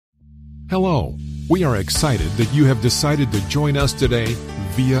Hello. We are excited that you have decided to join us today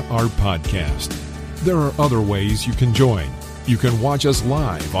via our podcast. There are other ways you can join. You can watch us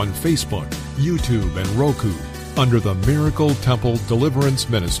live on Facebook, YouTube, and Roku under the Miracle Temple Deliverance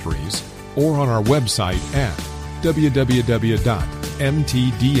Ministries or on our website at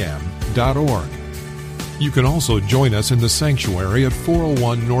www.mtdm.org. You can also join us in the sanctuary at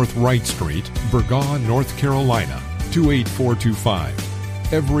 401 North Wright Street, Burgaw, North Carolina, 28425,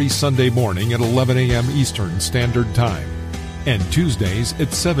 every Sunday morning at 11 a.m. Eastern Standard Time, and Tuesdays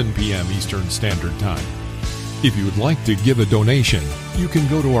at 7 p.m. Eastern Standard Time. If you would like to give a donation, you can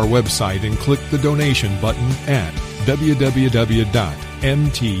go to our website and click the donation button at www.mtdm.org.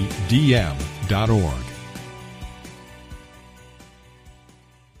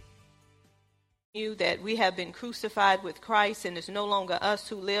 You that we have been crucified with Christ, and it's no longer us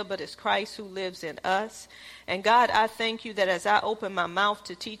who live, but it's Christ who lives in us. And God, I thank you that as I open my mouth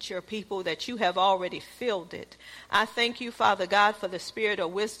to teach your people, that you have already filled it. I thank you, Father God, for the spirit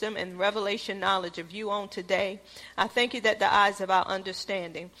of wisdom and revelation knowledge of you on today. I thank you that the eyes of our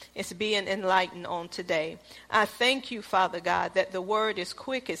understanding is being enlightened on today. I thank you, Father God, that the word is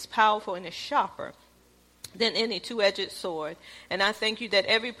quick, is powerful, and is sharper than any two-edged sword. And I thank you that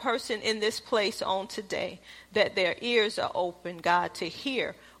every person in this place on today, that their ears are open, God, to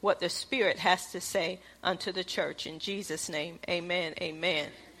hear what the Spirit has to say unto the church. In Jesus' name, amen, amen.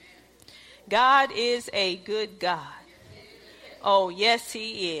 God is a good God. Oh, yes,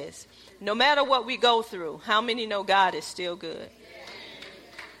 he is. No matter what we go through, how many know God is still good?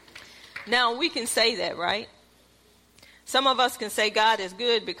 Now, we can say that, right? Some of us can say God is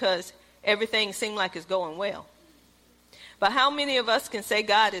good because everything seems like it's going well. But how many of us can say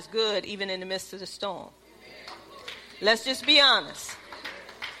God is good even in the midst of the storm? Let's just be honest.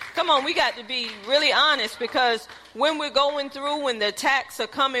 Come on, we got to be really honest, because when we're going through, when the attacks are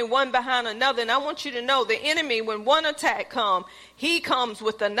coming one behind another, and I want you to know the enemy, when one attack comes, he comes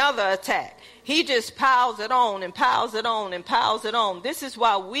with another attack. He just piles it on and piles it on and piles it on. This is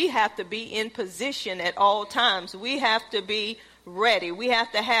why we have to be in position at all times. We have to be ready. We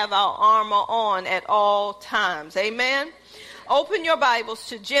have to have our armor on at all times. Amen. Open your Bibles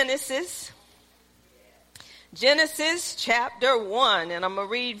to Genesis chapter 1, and I'm going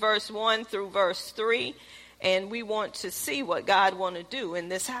to read verse 1 through verse 3, and we want to see what God want to do in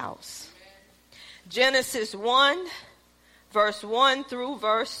this house. Genesis 1, verse 1 through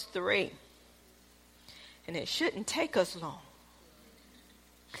verse 3. And it shouldn't take us long.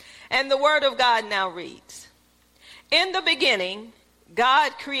 And the word of God now reads, "In the beginning,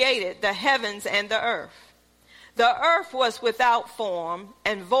 God created the heavens and the earth. The earth was without form,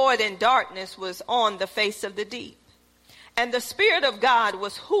 and void, and darkness was on the face of the deep. And the Spirit of God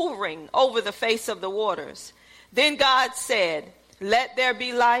was hovering over the face of the waters. Then God said, 'Let there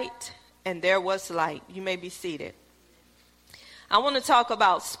be light,' and there was light." You may be seated. I want to talk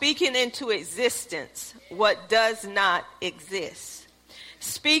about speaking into existence what does not exist.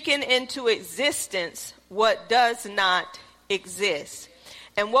 Speaking into existence what does not exist.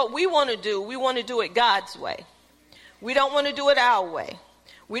 And what we want to do, we want to do it God's way. We don't want to do it our way.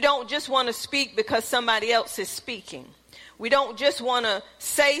 We don't just want to speak because somebody else is speaking. We don't just want to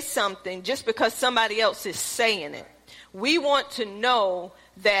say something just because somebody else is saying it. We want to know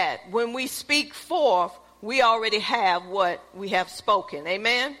that when we speak forth, we already have what we have spoken.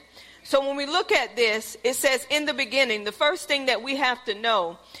 Amen? So when we look at this, it says in the beginning, the first thing that we have to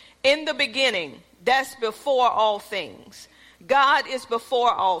know, in the beginning, that's before all things. God is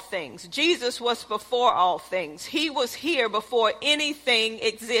before all things. Jesus was before all things. He was here before anything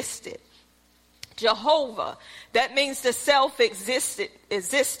existed. Jehovah, that means the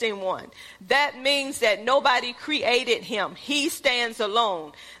self-existing one. That means that nobody created him. He stands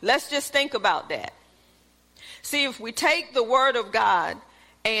alone. Let's just think about that. See, if we take the word of God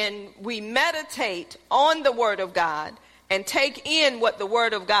and we meditate on the word of God and take in what the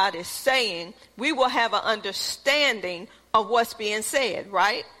word of God is saying, we will have an understanding of what's being said,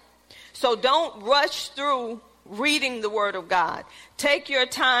 right? So don't rush through reading the word of God. Take your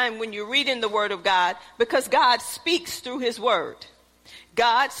time when you're reading the word of God, because God speaks through his word.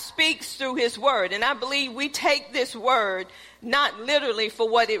 God speaks through his word. And I believe we take this word not literally for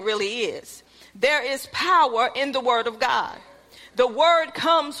what it really is. There is power in the word of God. The word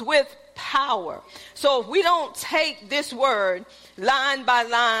comes with power. So if we don't take this word line by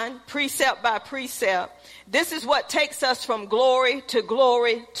line, precept by precept, this is what takes us from glory to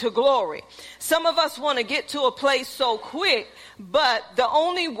glory to glory. Some of us want to get to a place so quick, but the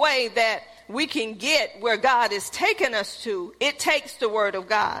only way that we can get where God is taking us to, it takes the word of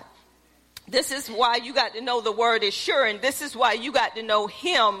God. This is why you got to know the word is sure, and this is why you got to know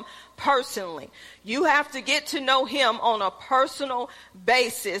him personally. You have to get to know him on a personal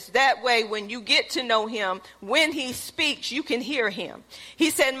basis. That way, when you get to know him, when he speaks, you can hear him. He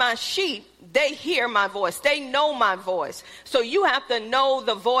said, my sheep, they hear my voice. They know my voice. So you have to know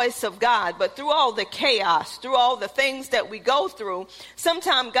the voice of God. But through all the chaos, through all the things that we go through,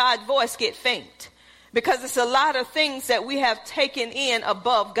 sometimes God's voice get faint because it's a lot of things that we have taken in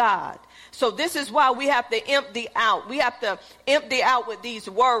above God. So this is why we have to empty out. We have to empty out with these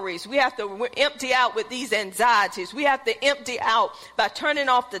worries. We have to empty out with these anxieties. We have to empty out by turning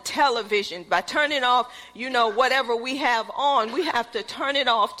off the television, by turning off, whatever we have on. We have to turn it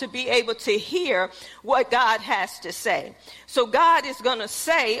off to be able to hear what God has to say. So God is going to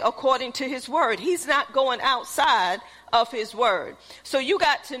say according to his word. He's not going outside of his word. So you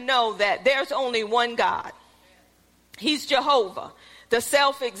got to know that there's only one God. He's Jehovah, the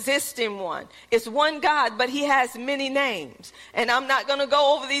self-existing one. It's one God, but he has many names. And I'm not going to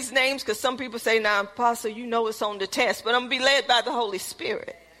go over these names because some people say, now, Apostle, it's on the test. But I'm going to be led by the Holy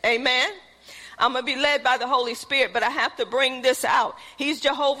Spirit. Amen? I'm going to be led by the Holy Spirit, but I have to bring this out. He's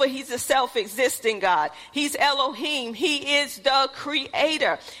Jehovah. He's a self-existing God. He's Elohim. He is the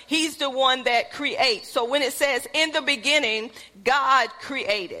creator. He's the one that creates. So when it says in the beginning, God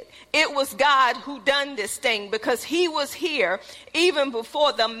created, it was God who done this thing because he was here even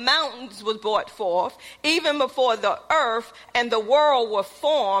before the mountains was brought forth, even before the earth and the world were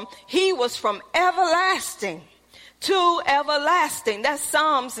formed. He was from everlasting to everlasting. That's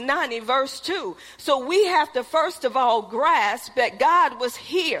Psalms 90 verse 2. So we have to first of all grasp that God was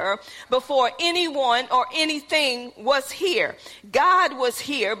here before anyone or anything was here. God was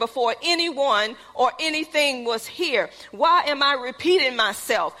here before anyone or anything was here. Why am I repeating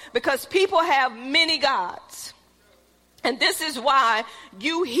myself? Because people have many gods. And this is why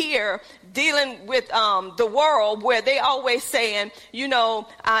you hear dealing with the world where they always saying,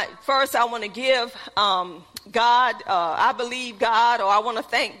 first I want to give God, I believe God, or I want to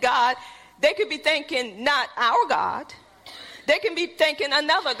thank God. They could be thinking not our God. They can be thinking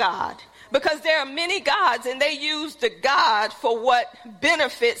another God because there are many gods and they use the God for what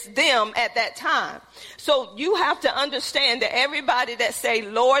benefits them at that time. So you have to understand that everybody that say,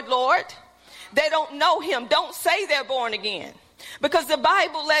 Lord, Lord, they don't know him. Don't say they're born again. Because the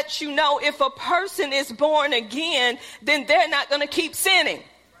Bible lets you know if a person is born again, then they're not going to keep sinning.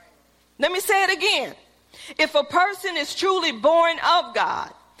 Let me say it again. If a person is truly born of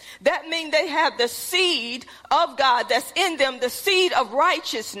God, that means they have the seed of God that's in them, the seed of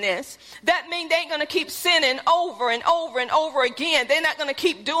righteousness. That means they ain't going to keep sinning over and over and over again. They're not going to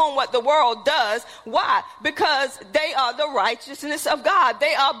keep doing what the world does. Why? Because they are the righteousness of God.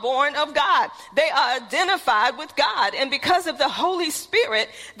 They are born of God. They are identified with God. And because of the Holy Spirit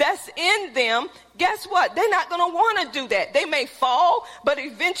that's in them, guess what? They're not going to want to do that. They may fall, but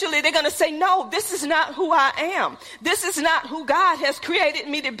eventually they're going to say, no, this is not who I am. This is not who God has created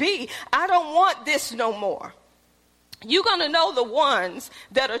me to be. I don't want this no more. You're going to know the ones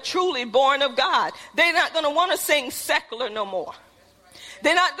that are truly born of God. They're not going to want to sing secular no more.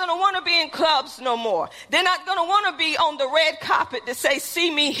 They're not going to want to be in clubs no more. They're not going to want to be on the red carpet to say,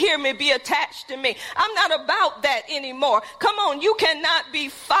 see me, hear me, be attached to me. I'm not about that anymore. Come on, you cannot be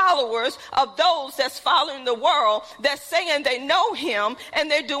followers of those that's following the world that's saying they know him and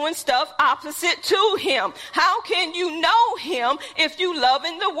they're doing stuff opposite to him. How can you know him if you love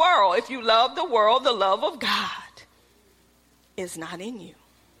in the world? If you love the world, the love of God is not in you.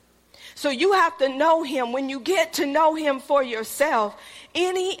 So you have to know him. When you get to know him for yourself,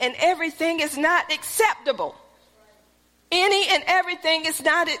 any and everything is not acceptable. Any and everything is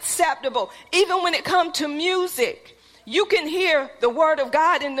not acceptable. Even when it comes to music, you can hear the word of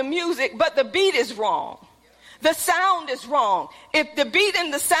God in the music, but the beat is wrong. The sound is wrong. If the beat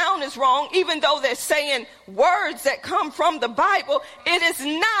and the sound is wrong, even though they're saying words that come from the Bible, it is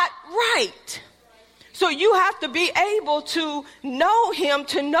not right. So you have to be able to know him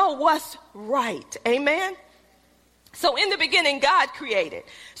to know what's right. Amen. So in the beginning, God created.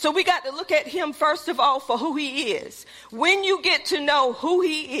 So we got to look at him first of all for who he is. When you get to know who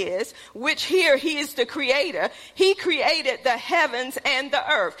he is, which here he is the creator, he created the heavens and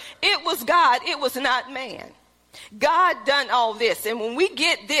the earth. It was God. It was not man. God done all this. And when we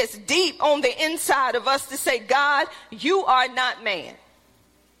get this deep on the inside of us to say, God, you are not man.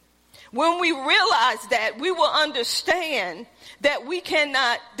 When we realize that, we will understand that we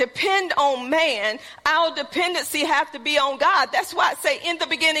cannot depend on man. Our dependency have to be on God. That's why I say in the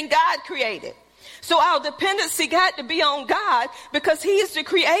beginning, God created. So our dependency got to be on God because he is the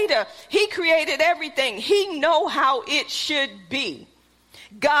creator. He created everything. He know how it should be.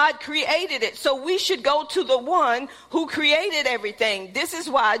 God created it. So we should go to the one who created everything. This is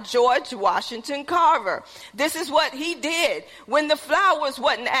why George Washington Carver, this is what he did when the flowers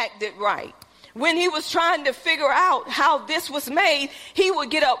wasn't acted right. When he was trying to figure out how this was made, he would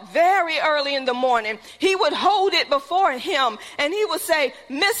get up very early in the morning. He would hold it before him and he would say,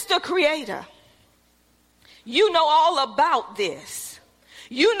 Mr. Creator, you know all about this.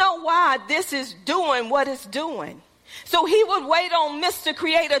 You know why this is doing what it's doing. So he would wait on Mr.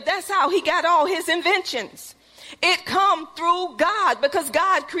 Creator. That's how he got all his inventions. It come through God because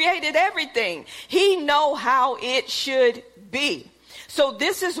God created everything. He know how it should be. So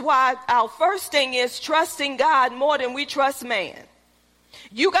this is why our first thing is trusting God more than we trust man.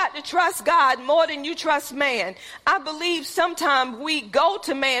 You got to trust God more than you trust man. I believe sometimes we go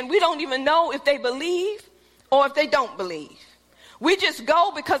to man. We don't even know if they believe or if they don't believe. We just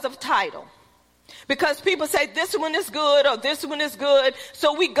go because of title. Because people say this one is good or this one is good.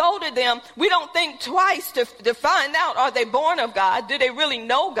 So we go to them. We don't think twice to find out, are they born of God? Do they really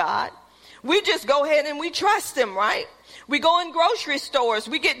know God? We just go ahead and we trust them, right? We go in grocery stores.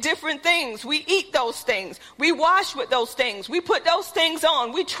 We get different things. We eat those things. We wash with those things. We put those things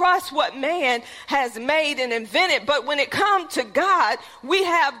on. We trust what man has made and invented. But when it comes to God, we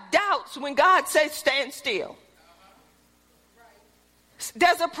have doubts when God says stand still.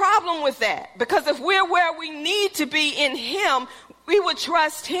 There's a problem with that, because if we're where we need to be in him, we would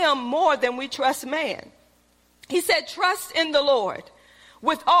trust him more than we trust man. He said, trust in the Lord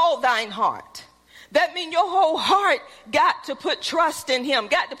with all thine heart. That means your whole heart got to put trust in him,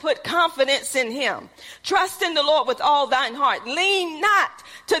 got to put confidence in him. Trust in the Lord with all thine heart. Lean not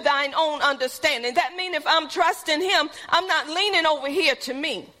to thine own understanding. That means if I'm trusting him, I'm not leaning over here to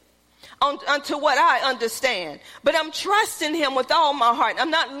me. Unto what I understand, but I'm trusting him with all my heart. I'm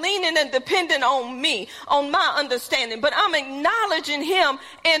not leaning and dependent on me, on my understanding, but I'm acknowledging him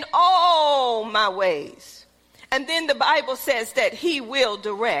in all my ways. And then the Bible says that he will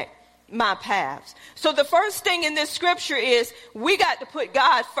direct my paths. So the first thing in this scripture is we got to put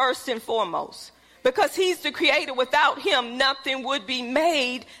God first and foremost, because he's the creator. Without him, nothing would be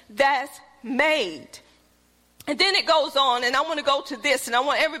made that's made. And then it goes on, and I want to go to this, and I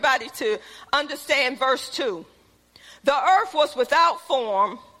want everybody to understand verse 2. The earth was without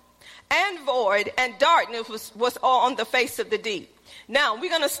form and void, and darkness was on the face of the deep. Now,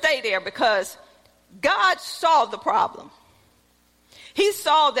 we're going to stay there because God saw the problem. He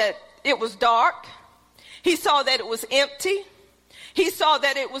saw that it was dark. He saw that it was empty. He saw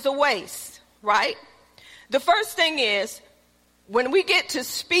that it was a waste, right? The first thing is, when we get to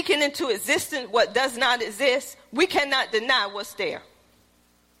speaking into existence what does not exist, we cannot deny what's there.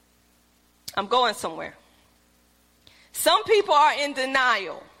 I'm going somewhere. Some people are in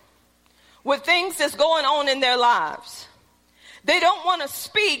denial with things that's going on in their lives. They don't want to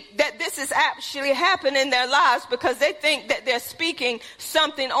speak that this is actually happening in their lives because they think that they're speaking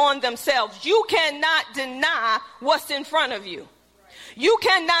something on themselves. You cannot deny what's in front of you. You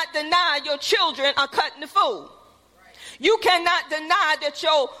cannot deny your children are cutting the food. You cannot deny that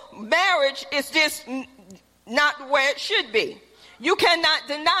your marriage is just not where it should be. You cannot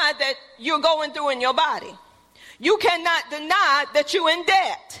deny that you're going through in your body. You cannot deny that you're in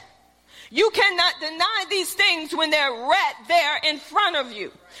debt. You cannot deny these things when they're right there in front of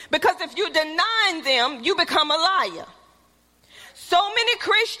you. Because if you deny them, you become a liar. So many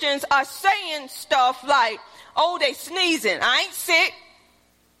Christians are saying stuff like, oh, they sneezing. I ain't sick.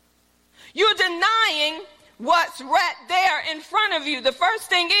 You're denying what's right there in front of you. The first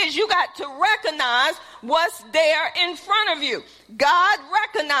thing is you got to recognize what's there in front of you. God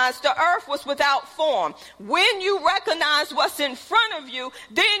recognized the earth was without form. When you recognize what's in front of you,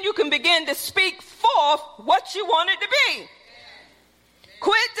 then you can begin to speak forth what you want it to be.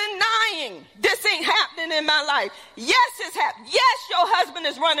 Quit denying this ain't happening in my life. Yes, it's happening. Yes, your husband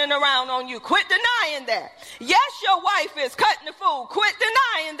is running around on you. Quit denying that. Yes, your wife is cutting the food. Quit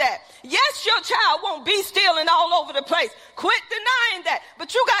denying that. Yes, your child won't be stealing all over the place. Quit denying that.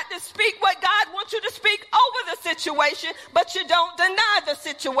 But you got to speak what God wants you to speak over the situation, but you don't deny the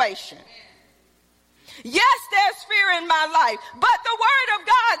situation. Yes, there's fear in my life, but the word of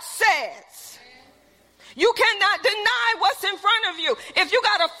God says you cannot deny what's in front of you. If you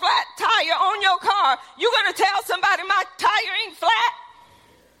got a flat tire on your car, you're going to tell somebody my tire ain't flat?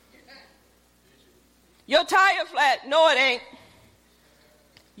 Your tire flat? No, it ain't.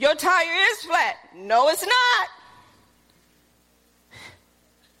 Your tire is flat. No, it's not.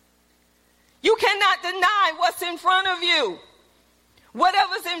 You cannot deny what's in front of you.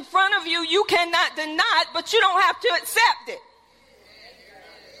 Whatever's in front of you, you cannot deny it, but you don't have to accept it.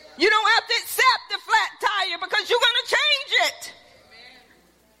 You don't have to accept the flat tire because you're going to change it.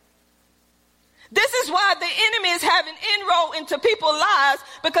 This is why the enemy is having inroad into people's lives,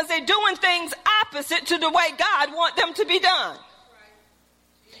 because they're doing things opposite to the way God wants them to be done.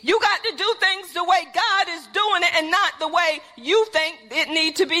 You got to do things the way God is doing it and not the way you think it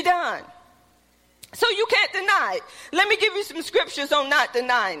needs to be done. So you can't deny it. Let me give you some scriptures on not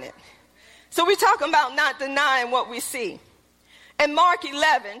denying it. So we're talking about not denying what we see. In Mark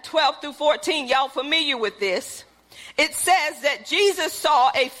 11, 12 through 14, y'all familiar with this. It says that Jesus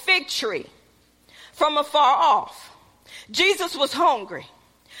saw a fig tree from afar off. Jesus was hungry.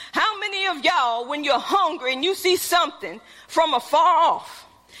 How many of y'all, when you're hungry and you see something from afar off,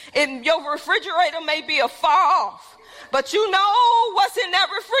 and your refrigerator may be afar off, but you know what's in that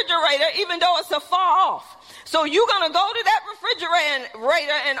refrigerator even though it's afar off. So you're going to go to that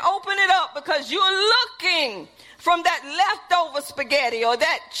refrigerator and open it up because you're looking from that leftover spaghetti or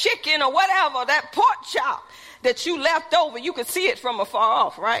that chicken or whatever, that pork chop that you left over. You could see it from afar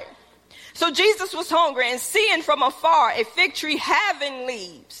off, right? So Jesus was hungry and seeing from afar a fig tree having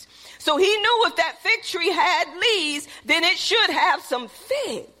leaves. So he knew if that fig tree had leaves, then it should have some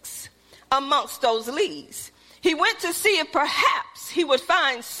figs amongst those leaves. He went to see if perhaps he would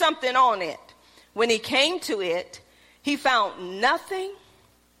find something on it. When he came to it, he found nothing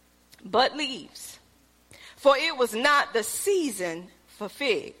but leaves, for it was not the season for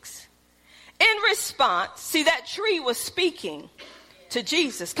figs. In response, see, that tree was speaking to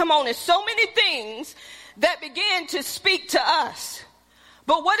Jesus. Come on, there's so many things that begin to speak to us.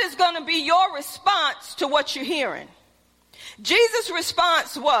 But what is going to be your response to what you're hearing? Jesus'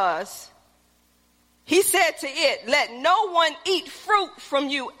 response was, he said to it, "Let no one eat fruit from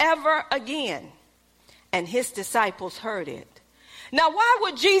you ever again." And his disciples heard it. Now, why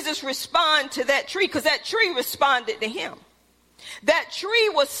would Jesus respond to that tree? Because that tree responded to him. That tree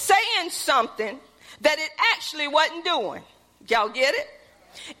was saying something that it actually wasn't doing. Y'all get it?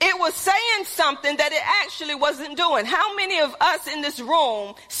 It was saying something that it actually wasn't doing. How many of us in this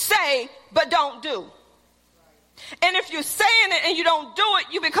room say but don't do? And if you're saying it and you don't do it,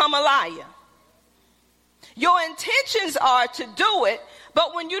 you become a liar. Your intentions are to do it,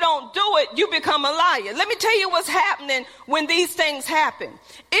 but when you don't do it, you become a liar. Let me tell you what's happening when these things happen.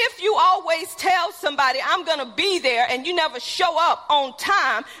 If you always tell somebody, "I'm going to be there," and you never show up on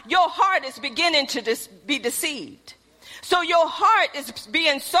time, your heart is beginning to be deceived. So your heart is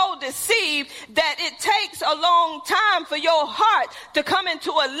being so deceived that it takes a long time for your heart to come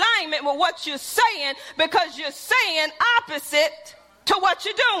into alignment with what you're saying, because you're saying opposite to what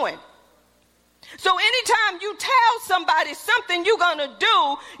you're doing. So anytime you tell somebody something you're going to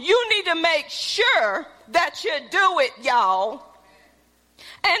do, you need to make sure that you do it, y'all.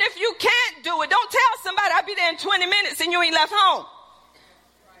 And if you can't do it, don't tell somebody, "I'll be there in 20 minutes," and you ain't left home.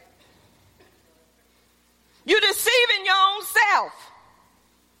 You're deceiving your own self.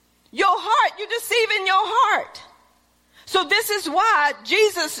 Your heart, you're deceiving your heart. So this is why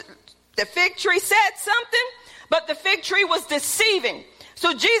Jesus, the fig tree said something, but the fig tree was deceiving.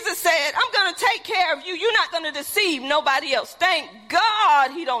 So Jesus said, "I'm going to take care of you. You're not going to deceive nobody else." Thank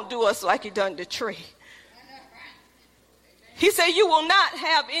God he don't do us like he done the tree. He said, "You will not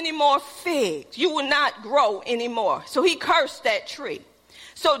have any more figs. You will not grow anymore." So he cursed that tree.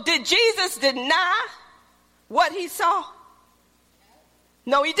 So did Jesus deny what he saw?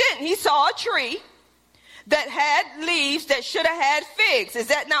 No, he didn't. He saw a tree that had leaves that should have had figs. Is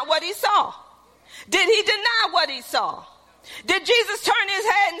that not what he saw? Did he deny what he saw? Did Jesus turn his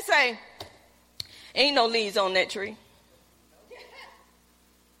head and say, "Ain't no leaves on that tree"?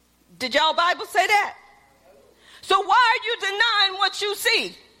 Did y'all Bible say that? So why are you denying what you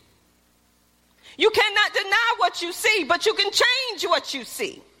see? You cannot deny what you see, but you can change what you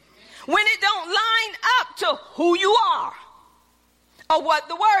see when it don't line up to who you are or what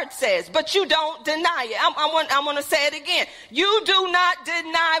the word says, but you don't deny it. I want to say it again. You do not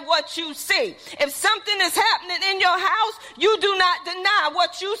deny what you see. If something is happening in your house, you do not deny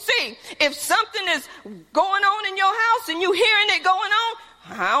what you see. If something is going on in your house and you hearing it going on,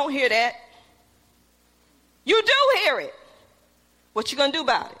 "I don't hear that." You do hear it. What you going to do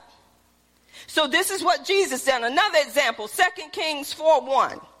about it? So this is what Jesus did. Another example, 2 Kings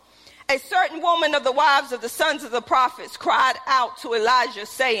 4:1. A certain woman of the wives of the sons of the prophets cried out to Elijah,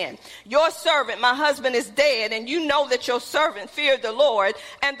 saying, "Your servant, my husband, is dead, and you know that your servant feared the Lord,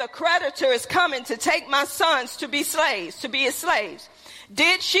 and the creditor is coming to take my sons to be slaves, to be his slaves."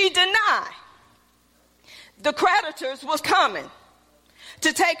 Did she deny the creditors was coming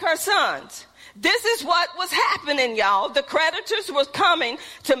to take her sons? This is what was happening, y'all. The creditors was coming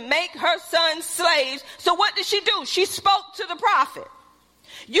to make her sons slaves. So what did she do? She spoke to the prophet.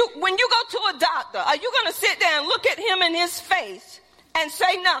 When you go to a doctor, are you going to sit there and look at him in his face and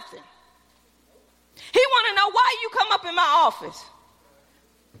say nothing? He want to know why you come up in my office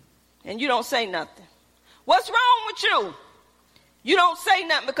and you don't say nothing. What's wrong with you? You don't say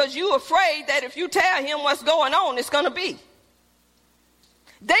nothing because you're afraid that if you tell him what's going on, it's going to be.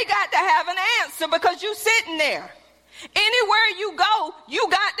 They got to have an answer because you're sitting there. Anywhere you go, you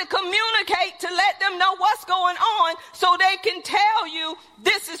got to communicate to let them know what's going on so they can tell you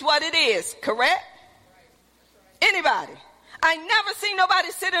this is what it is, correct? Anybody? I never seen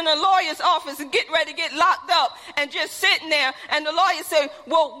nobody sit in a lawyer's office and get ready to get locked up and just sitting there and the lawyer say,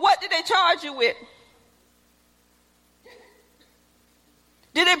 well, what did they charge you with?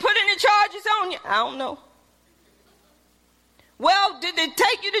 Did they put any charges on you? I don't know. Well, did they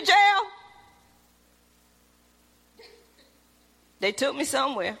take you to jail? They took me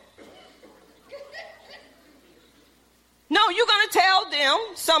somewhere. No, you're going to tell them,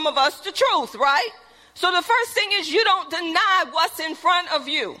 some of us, the truth, right? So the first thing is you don't deny what's in front of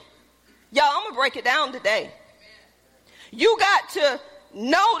you. Y'all, I'm going to break it down today. You got to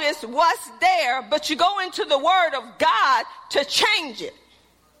notice what's there, but you go into the Word of God to change it.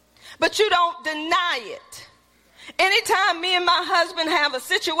 But you don't deny it. Anytime me and my husband have a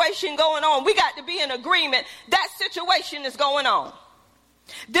situation going on, we got to be in agreement. That situation is going on.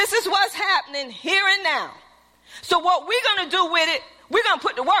 This is what's happening here and now. So what we're going to do with it, we're going to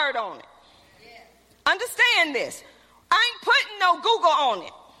put the word on it. Yeah. Understand this. I ain't putting no Google on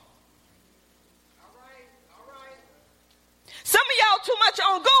it. All right. Some of y'all too much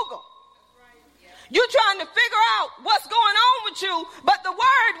on Google. You're trying to figure out what's going on with you, but the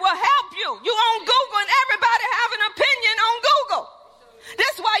word will help you. You on Google and everybody have an opinion on Google.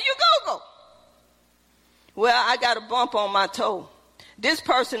 That's why you Google. Well, I got a bump on my toe. This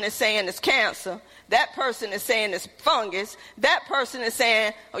person is saying it's cancer. That person is saying it's fungus. That person is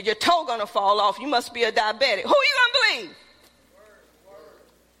saying, oh, your toe gonna fall off. You must be a diabetic. Who you gonna believe?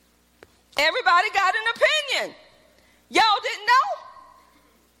 Everybody got an opinion. Y'all didn't know?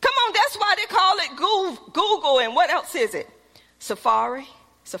 Come on, that's why they call it Google and what else is it? Safaris.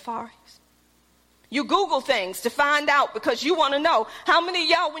 You Google things to find out because you want to know. How many of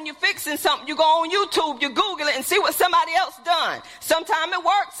y'all, when you're fixing something, you go on YouTube, you Google it and see what somebody else done. Sometimes it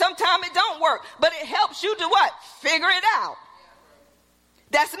works, sometimes it don't work. But it helps you to what? Figure it out.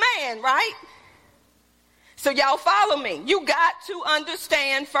 That's man, right? So y'all follow me. You got to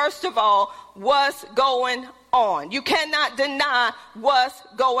understand, first of all, what's going on. You cannot deny what's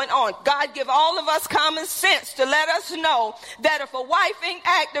going on. God give all of us common sense to let us know that if a wife ain't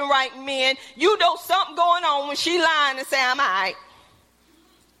acting right, men, you know something going on when she lying and say, I'm all right.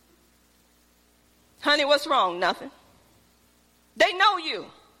 Honey, what's wrong? Nothing. They know you.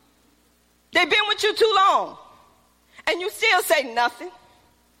 They've been with you too long. And you still say nothing.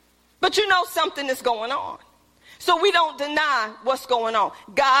 But you know something is going on. So we don't deny what's going on.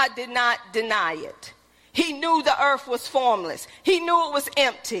 God did not deny it. He knew the earth was formless. He knew it was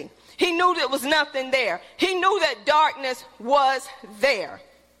empty. He knew there was nothing there. He knew that darkness was there.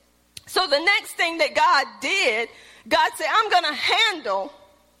 So the next thing that God did, God said, I'm going to handle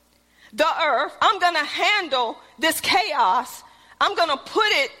the earth. I'm going to handle this chaos. I'm going to put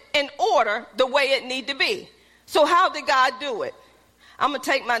it in order the way it need to be. So how did God do it? I'm going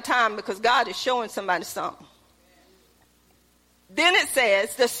to take my time because God is showing somebody something. Then it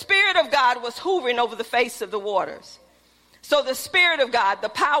says, the Spirit of God was hovering over the face of the waters. So the Spirit of God, the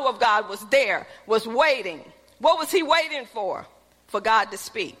power of God was there, was waiting. What was he waiting for? For God to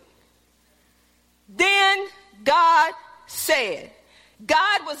speak. Then God said,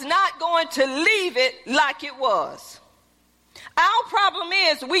 God was not going to leave it like it was. Our problem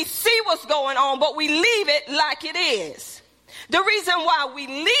is we see what's going on, but we leave it like it is. The reason why we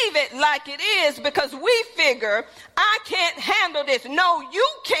leave it like it is because we figure, I can't handle this. No, you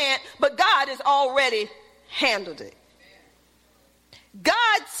can't, but God has already handled it.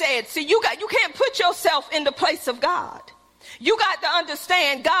 God said, see, you can't put yourself in the place of God. You got to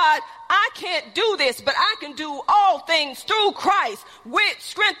understand, God, I can't do this, but I can do all things through Christ, which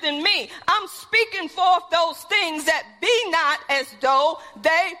strengthen me. I'm speaking forth those things that be not as though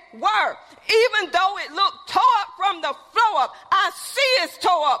they were. Even though it looked tore up from the floor up, I see it's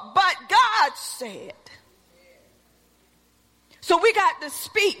tore up, but God said. So we got to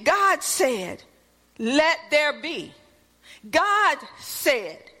speak. God said, let there be. God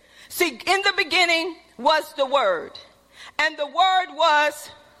said. See, in the beginning was the Word. And the Word was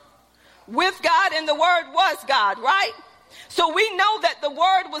with God, and the Word was God, right? So we know that the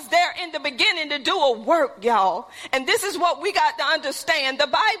Word was there in the beginning to do a work, y'all. And this is what we got to understand. The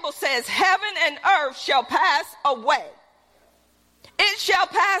Bible says heaven and earth shall pass away. It shall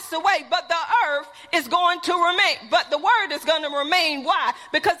pass away, but the earth is going to remain. But the word is going to remain. Why?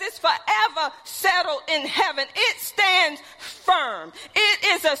 Because it's forever settled in heaven. It stands firm. It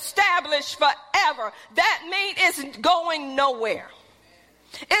is established forever. That means it's going nowhere.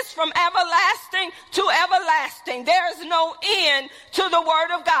 It's from everlasting to everlasting. There is no end to the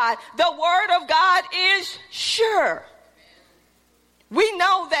word of God. The word of God is sure. We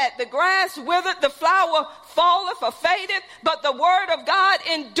know that the grass withereth, the flower falleth or fadeth, but the word of God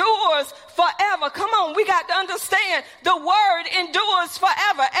endures forever. Come on, we got to understand the word endures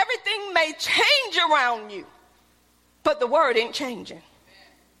forever. Everything may change around you, but the word ain't changing.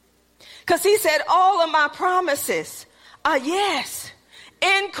 Because he said all of my promises are yes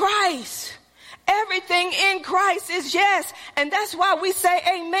in Christ. Everything in Christ is yes. And that's why we say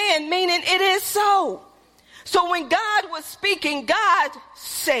amen, meaning it is so. So when God was speaking, God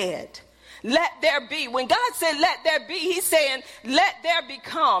said, let there be. When God said, let there be, he's saying, let there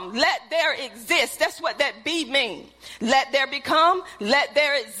become, let there exist. That's what that be means. Let there become, let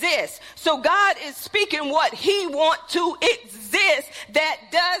there exist. So God is speaking what he wants to exist that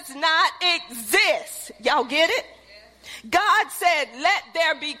does not exist. Y'all get it? God said, let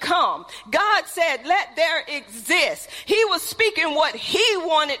there become. God said, let there exist. He was speaking what he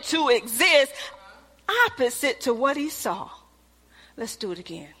wanted to exist, opposite to what he saw. Let's do it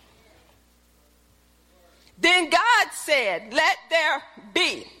again. Then God said, let there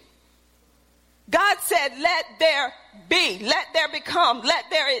be. God said, let there be. Let there become. Let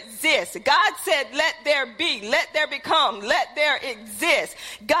there exist. God said, let there be. Let there become. Let there exist.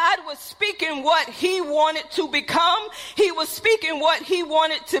 God was speaking what he wanted to become. He was speaking what he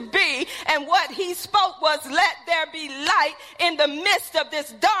wanted to be. And what he spoke was, let there be light in the midst of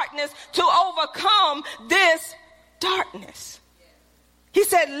this darkness to overcome this darkness. He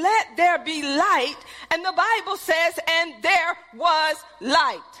said, let there be light. And the Bible says, and there was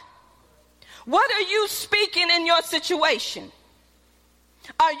light. What are you speaking in your situation?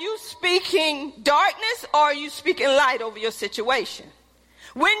 Are you speaking darkness or are you speaking light over your situation?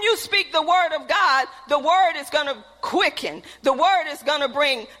 When you speak the word of God, the word is going to quicken. The word is going to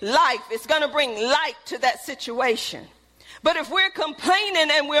bring life. It's going to bring light to that situation. But if we're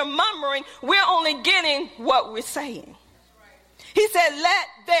complaining and we're murmuring, we're only getting what we're saying. He said, let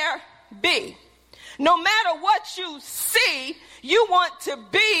there be. No matter what you see, you want to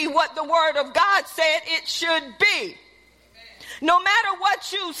be what the word of God said it should be. No matter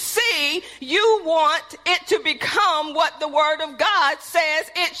what you see, you want it to become what the word of God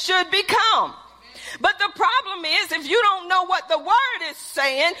says it should become. But the problem is, if you don't know what the word is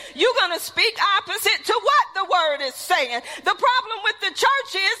saying, you're going to speak opposite to what the word is saying. The problem with the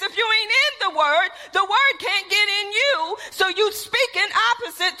church is, if you ain't in the word can't get in you, so you speaking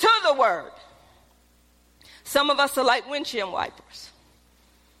opposite to the word. Some of us are like windshield wipers.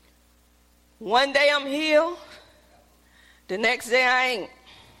 One day I'm healed, the next day I ain't.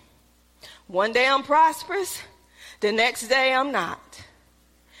 One day I'm prosperous, the next day I'm not.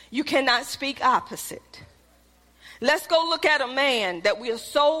 You cannot speak opposite. Let's go look at a man that we are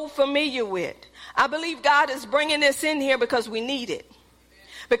so familiar with. I believe God is bringing this in here because we need it.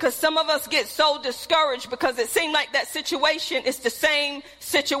 Because some of us get so discouraged because it seems like that situation is the same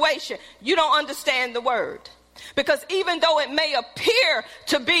situation. You don't understand the word. Because even though it may appear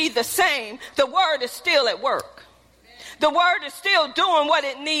to be the same, the word is still at work. The word is still doing what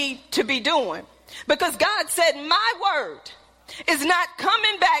it needs to be doing. Because God said, my word is not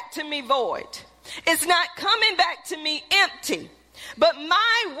coming back to me void. It's not coming back to me empty. But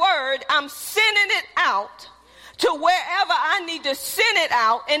my word, I'm sending it out to wherever I need to send it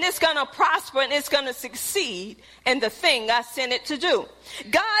out, and it's going to prosper and it's going to succeed in the thing I sent it to do.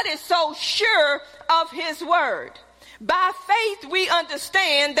 God is so sure of his word. By faith, we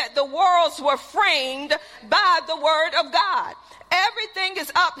understand that the worlds were framed by the word of God. Everything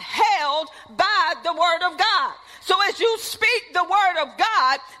is upheld by the word of God. So as you speak the word of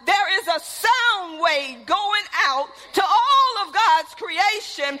God, there is a sound wave going out to all of God's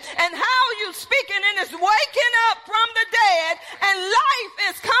creation, and how you speaking it is waking up from the dead, and life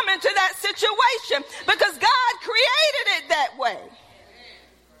is coming to that situation because God created it that way.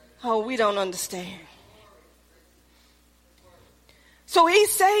 Oh, we don't understand. So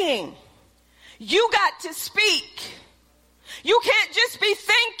he's saying, you got to speak. You can't just be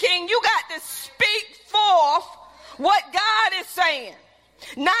thinking. You got to speak forth what God is saying.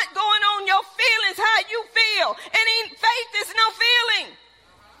 Not going on your feelings, how you feel. Faith is no feeling.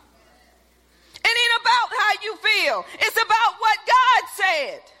 It ain't about how you feel. It's about what God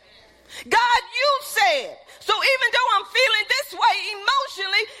said. God, you said. So even though I'm feeling this way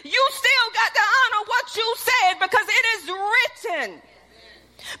emotionally, you still got to honor what you said because it is written.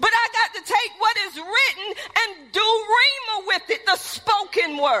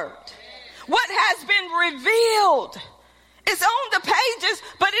 revealed. It's on the pages,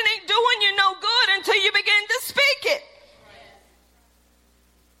 but it ain't doing you no good until you begin to speak it.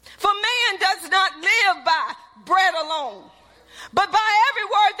 For man does not live by bread alone, but by every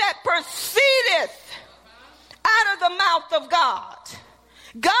word that proceedeth out of the mouth of God.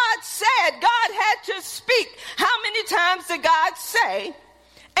 God said, God had to speak. How many times did God say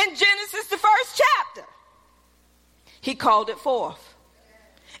in Genesis, the first chapter? He called it forth.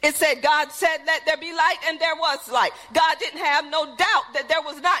 It said, God said, let there be light, and there was light. God didn't have no doubt that there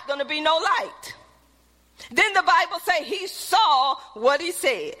was not going to be no light. Then the Bible says he saw what he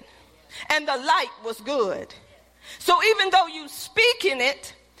said, and the light was good. So even though you speak in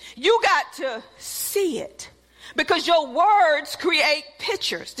it, you got to see it, because your words create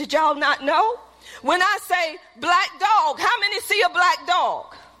pictures. Did y'all not know? When I say black dog, how many see a black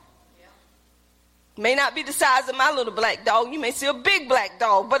dog? May not be the size of my little black dog. You may see a big black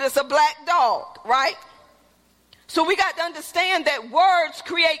dog, but it's a black dog, right? So we got to understand that words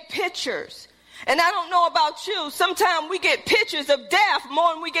create pictures. And I don't know about you, sometimes we get pictures of death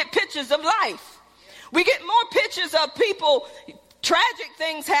more than we get pictures of life. We get more pictures of people, tragic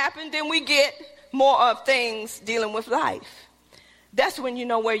things happen, than we get more of things dealing with life. That's when you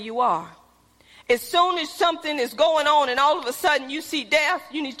know where you are. As soon as something is going on and all of a sudden you see death,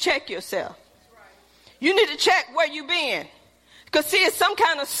 you need to check yourself. You need to check where you've been. Because see, it's some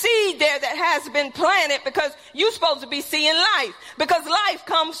kind of seed there that has been planted, because you're supposed to be seeing life. Because life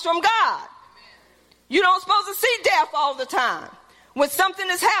comes from God. You don't supposed to see death all the time. When something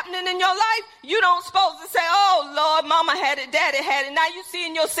is happening in your life, you don't supposed to say, oh Lord, mama had it, daddy had it. Now you're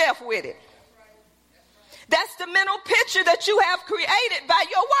seeing yourself with it. That's the mental picture that you have created by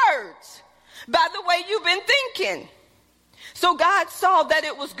your words, by the way you've been thinking. So God saw that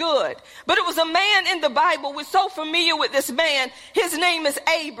it was good. But it was a man in the Bible. We're so familiar with this man. His name is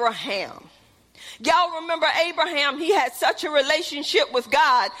Abraham. Y'all remember Abraham? He had such a relationship with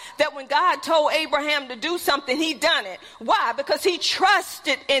God that when God told Abraham to do something, he done it. Why? Because he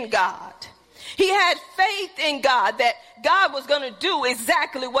trusted in God. He had faith in God that God was going to do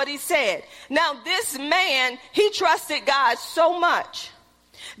exactly what he said. Now this man, he trusted God so much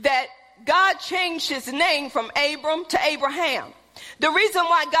that God changed his name from Abram to Abraham. The reason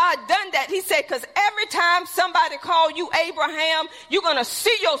why God done that, he said, because every time somebody call you Abraham, you're going to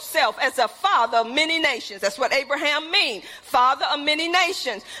see yourself as a father of many nations. That's what Abraham means, father of many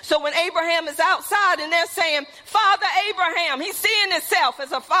nations. So when Abraham is outside and they're saying, Father Abraham, he's seeing himself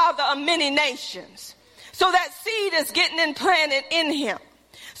as a father of many nations. So that seed is getting implanted in him.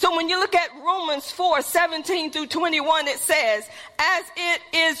 So when you look at Romans 4:17 through 21, it says, as it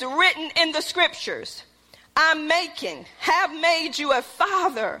is written in the scriptures, have made you a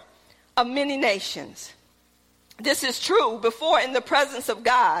father of many nations. This is true before in the presence of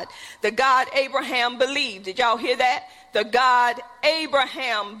God, the God Abraham believed. Did y'all hear that? The God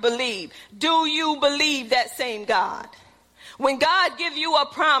Abraham believed. Do you believe that same God? When God gives you a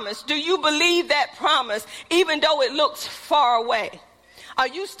promise, do you believe that promise even though it looks far away? Are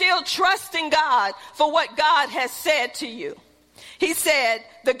you still trusting God for what God has said to you? He said,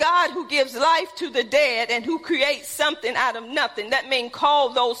 the God who gives life to the dead and who creates something out of nothing. That means call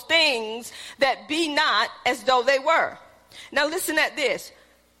those things that be not as though they were. Now listen at this.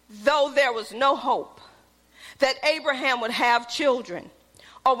 Though there was no hope that Abraham would have children,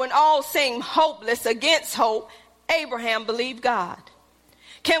 or when all seemed hopeless against hope, Abraham believed God.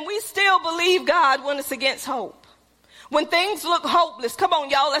 Can we still believe God when it's against hope? When things look hopeless, come on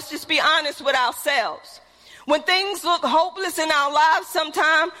y'all, let's just be honest with ourselves. When things look hopeless in our lives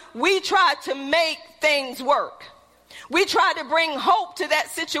sometimes, we try to make things work. We try to bring hope to that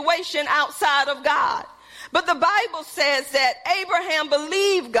situation outside of God. But the Bible says that Abraham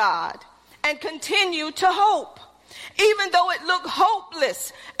believed God and continued to hope. Even though it looked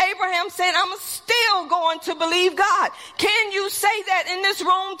hopeless, Abraham said, I'm still going to believe God. Can you say that in this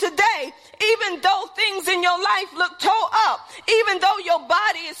room today? Even though things in your life look tore up, even though your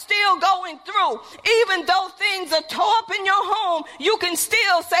body is still going through, even though things are tore up in your home, you can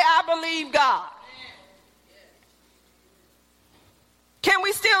still say, I believe God. Can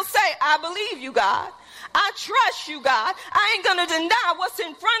we still say, I believe you, God? I trust you, God. I ain't going to deny what's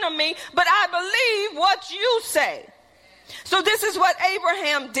in front of me, but I believe what you say. So this is what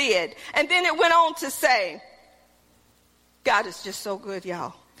Abraham did. And then it went on to say, God is just so good,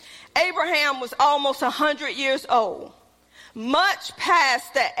 y'all. Abraham was almost 100 years old, much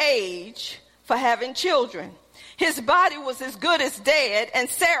past the age for having children. His body was as good as dead, and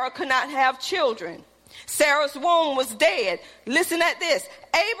Sarah could not have children. Sarah's womb was dead. Listen at this.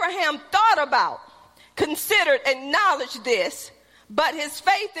 Abraham thought about, considered, acknowledged this, but his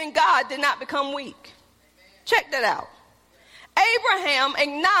faith in God did not become weak. Check that out. Abraham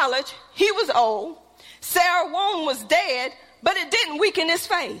acknowledged he was old. Sarah's womb was dead, but it didn't weaken his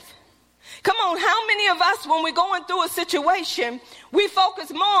faith. Come on, how many of us, when we're going through a situation, we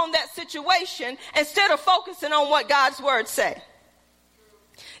focus more on that situation instead of focusing on what God's word say?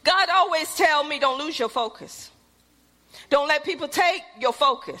 God always tell me, don't lose your focus. Don't let people take your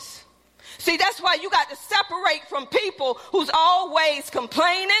focus. See, that's why you got to separate from people who's always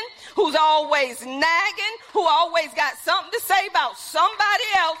complaining, who's always nagging, who always got something to say about somebody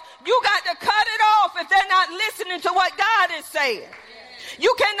else. You got to cut it off if they're not listening to what God is saying.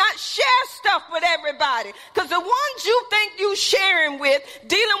 You cannot share stuff with everybody, because the ones you think you sharing with,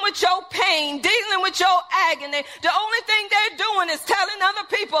 dealing with your pain, dealing with your agony, the only thing they're doing is telling other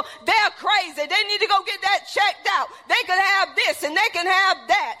people they're crazy. They need to go get that checked out. They could have this and they can have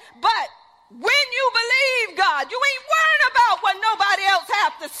that. But when you believe God, you ain't worrying about what nobody else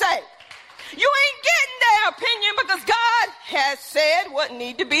have to say. You ain't getting their opinion, because God has said what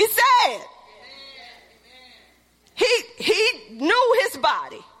need to be said. He knew his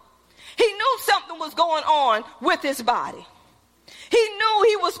body. He knew something was going on with his body. He knew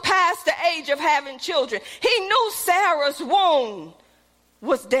he was past the age of having children. He knew Sarah's womb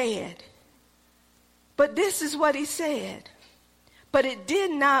was dead. But this is what he said. But it did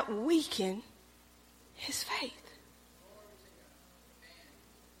not weaken his faith.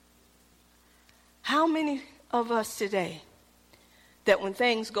 How many of us today that when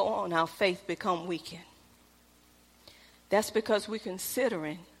things go on, our faith become weakened? That's because we're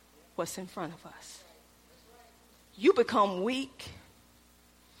considering what's in front of us. You become weak.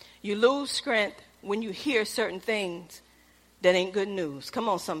 You lose strength when you hear certain things that ain't good news. Come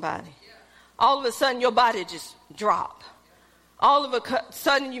on, somebody. All of a sudden, your body just drop. All of a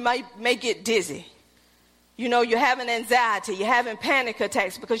sudden, you may get dizzy. You know, you're having anxiety. You're having panic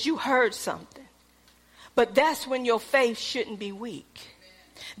attacks because you heard something. But that's when your faith shouldn't be weak.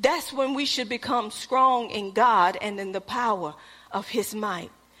 That's when we should become strong in God and in the power of his might.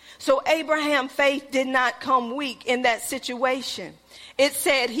 So Abraham's faith did not come weak in that situation. It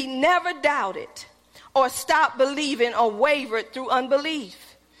said he never doubted or stopped believing or wavered through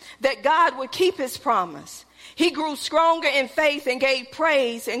unbelief that God would keep his promise. He grew stronger in faith and gave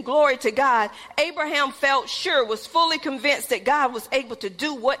praise and glory to God. Abraham felt sure, was fully convinced that God was able to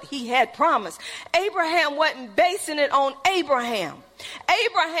do what he had promised. Abraham wasn't basing it on Abraham.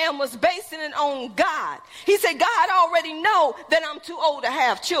 Abraham was basing it on God. He said, God already know that I'm too old to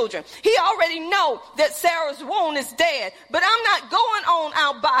have children. He already know that Sarah's womb is dead. But I'm not going on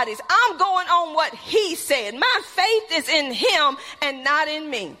our bodies. I'm going on what he said. My faith is in him and not in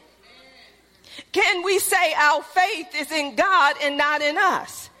me. Can we say our faith is in God and not in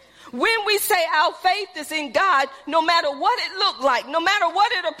us? When we say our faith is in God, no matter what it looked like, no matter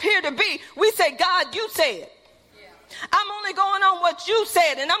what it appeared to be, we say, God, you said. I'm only going on what you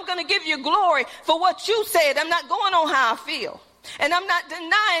said, and I'm going to give you glory for what you said. I'm not going on how I feel. And I'm not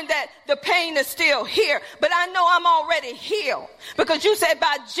denying that the pain is still here, but I know I'm already healed, because you said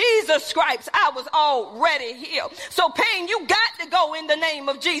by Jesus' stripes I was already healed. So pain, you got to go in the name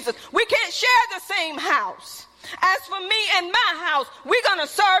of Jesus. We can't share the same house. As for me and my house, we're going to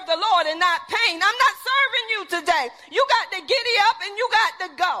serve the Lord and not pain. I'm not serving you today. You got to giddy up and you got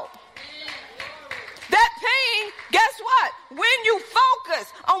to go. That pain, guess what? When you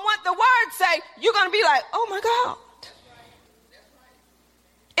focus on what the word say, you're going to be like, oh my God.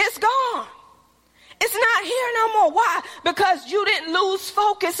 It's gone. It's not here no more. Why? Because you didn't lose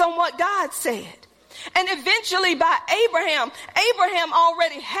focus on what God said. And eventually by Abraham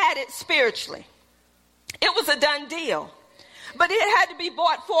already had it spiritually. It was a done deal. But it had to be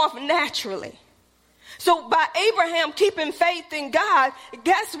brought forth naturally. So by Abraham keeping faith in God,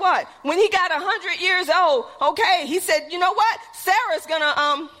 guess what? When he got 100 years old, okay, he said, you know what? Sarah's going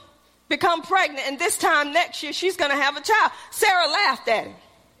to become pregnant, and this time next year she's going to have a child. Sarah laughed at him.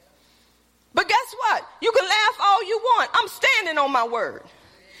 But guess what? You can laugh all you want. I'm standing on my word.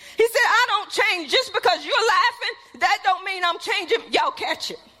 He said, I don't change. Just because you're laughing, that don't mean I'm changing. Y'all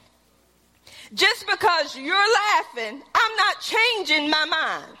catch it. Just because you're laughing, I'm not changing my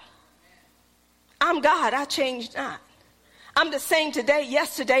mind. I'm God. I changed not. I'm the same today,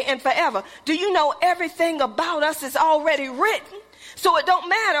 yesterday, and forever. Do you know everything about us is already written? So it don't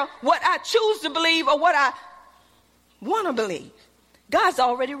matter what I choose to believe or what I want to believe. God's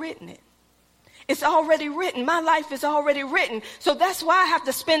already written it. It's already written. My life is already written. So that's why I have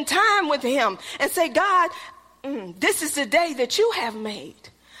to spend time with him and say, God, this is the day that you have made.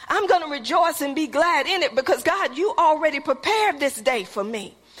 I'm going to rejoice and be glad in it, because God, you already prepared this day for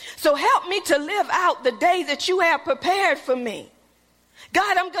me. So help me to live out the day that you have prepared for me.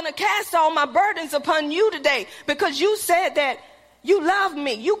 God, I'm going to cast all my burdens upon you today because you said that you love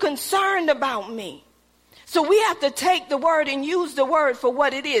me. You concerned about me. So we have to take the word and use the word for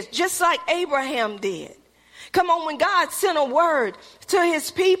what it is, just like Abraham did. Come on, when God sent a word to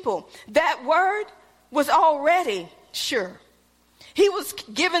his people, that word was already sure. He was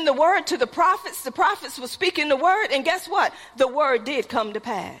giving the word to the prophets. The prophets were speaking the word. And guess what? The word did come to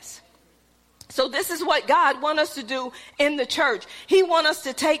pass. So this is what God wants us to do in the church. He wants us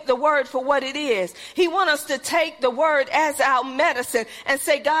to take the word for what it is. He wants us to take the word as our medicine and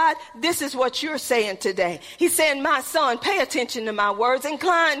say, God, this is what you're saying today. He's saying, my son, pay attention to my words.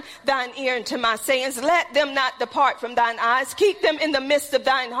 Incline thine ear unto my sayings. Let them not depart from thine eyes. Keep them in the midst of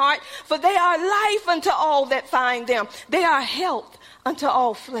thine heart. For they are life unto all that find them. They are health unto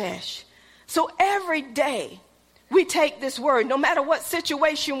all flesh. So every day we take this word, no matter what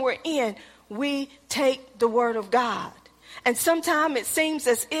situation we're in, we take the word of God. And sometimes it seems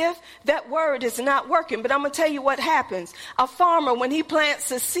as if that word is not working. But I'm going to tell you what happens. A farmer, when he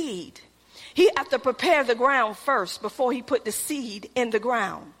plants a seed, he has to prepare the ground first before he put the seed in the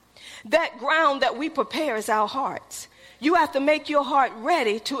ground. That ground that we prepare is our hearts. You have to make your heart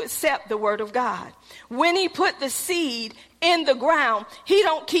ready to accept the word of God. When he put the seed in the ground, he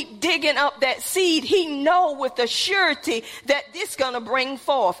don't keep digging up that seed. He know with a surety that this going to bring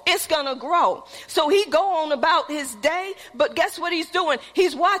forth. It's going to grow. So he go on about his day, but guess what he's doing?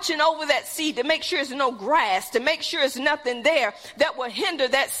 He's watching over that seed to make sure there's no grass, to make sure there's nothing there that will hinder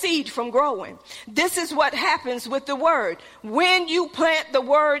that seed from growing. This is what happens with the word. When you plant the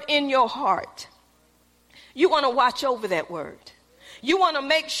word in your heart, you want to watch over that word. You want to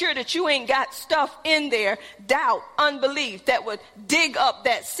make sure that you ain't got stuff in there, doubt, unbelief, that would dig up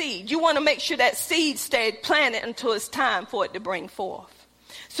that seed. You want to make sure that seed stayed planted until it's time for it to bring forth.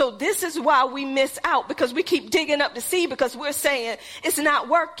 So this is why we miss out, because we keep digging up the seed because we're saying it's not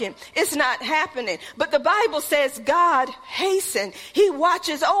working. It's not happening. But the Bible says God hasten. He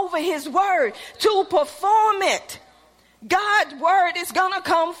watches over his word to perform it. God's word is going to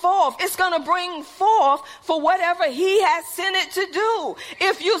come forth. It's going to bring forth for whatever he has sent it to do.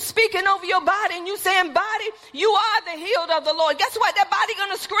 If you're speaking over your body and you saying, body, you are the healed of the Lord. Guess what? That body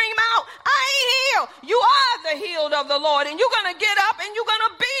going to scream out, I ain't healed. You are the healed of the Lord. And you're going to get up and you're going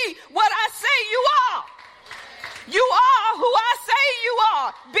to be what I say you are. You are who I say you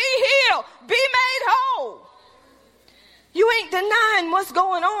are. Be healed. Be made whole. You ain't denying what's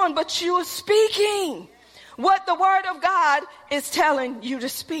going on, but you're speaking what the word of God is telling you to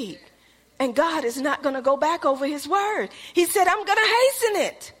speak. And God is not going to go back over his word. He said, I'm going to hasten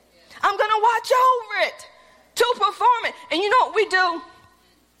it. I'm going to watch over it to perform it. And you know what we do?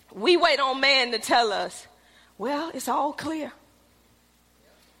 We wait on man to tell us, well, it's all clear.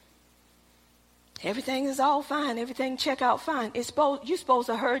 Everything is all fine. Everything check out fine. You're supposed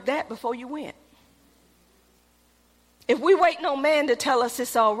to have heard that before you went. If we wait on man to tell us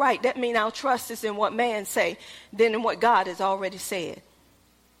it's all right, that means our trust is in what man say than in what God has already said.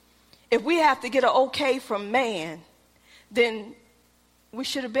 If we have to get an okay from man, then we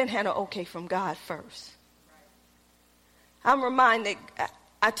should have been had an okay from God first. I'm reminded,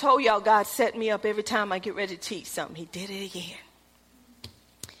 I told y'all God set me up every time I get ready to teach something. He did it again.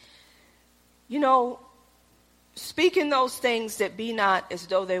 You know, speaking those things that be not as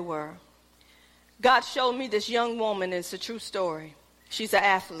though they were. God showed me this young woman. It's a true story. She's an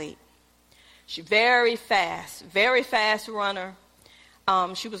athlete. She's very fast runner.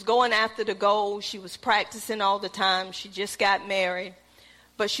 She was going after the goal. She was practicing all the time. She just got married.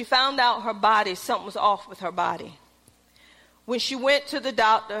 But she found out her body, something was off with her body. When she went to the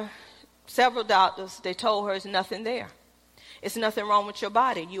doctor, several doctors, they told her there's nothing there. It's nothing wrong with your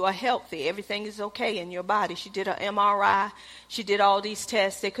body. You are healthy. Everything is okay in your body. She did an MRI. She did all these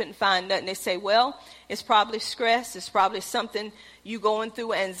tests. They couldn't find nothing. They say, well, it's probably stress. It's probably something you going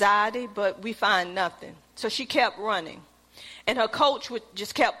through, anxiety, but we find nothing. So she kept running. And her coach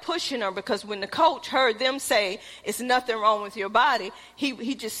just kept pushing her, because when the coach heard them say, it's nothing wrong with your body,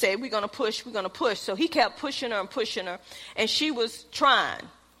 he just said, we're going to push. So he kept pushing her, and she was trying.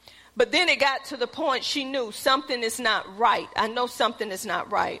 But then it got to the point she knew something is not right. I know something is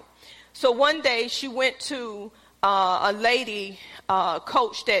not right. So one day she went to a lady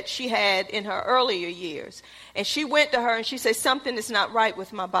coach that she had in her earlier years. And she went to her and she said, something is not right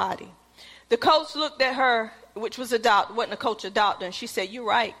with my body. The coach looked at her, which was a doctor, wasn't a coach, a doctor, and she said, you're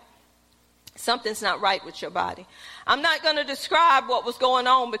right. Something's not right with your body. I'm not going to describe what was going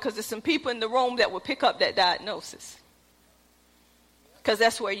on, because there's some people in the room that will pick up that diagnosis. Because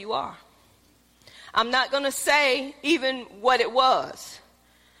that's where you are. I'm not going to say even what it was,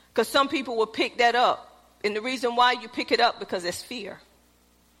 because some people will pick that up. And the reason why you pick it up, because it's fear.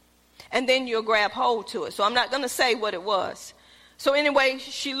 and then you'll grab hold to it. So I'm not going to say what it was. So anyway,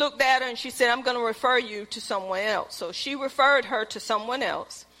 she looked at her and she said, I'm going to refer you to someone else. So she referred her to someone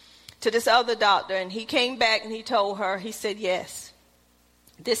else, to this other doctor, and he came back and he told her, he said, yes,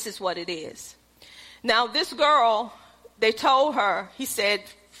 this is what it is. Now this girl, they told her, he said,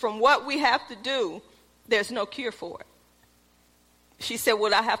 from what we have to do, there's no cure for it. She said,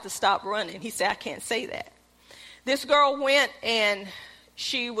 well, I have to stop running. He said, I can't say that. This girl went and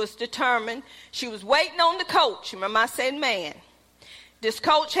she was determined. She was waiting on the coach. Remember I said man. This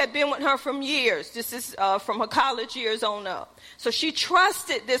coach had been with her from years. This is from her college years on up. So she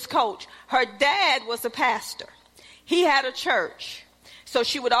trusted this coach. Her dad was a pastor. He had a church. So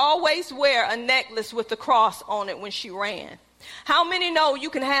she would always wear a necklace with the cross on it when she ran. How many know you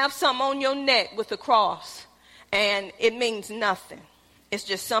can have something on your neck with a cross and it means nothing? It's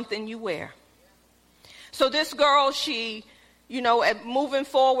just something you wear. So this girl, she, moving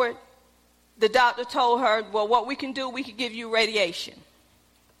forward, the doctor told her, well, what we can do, we can give you radiation.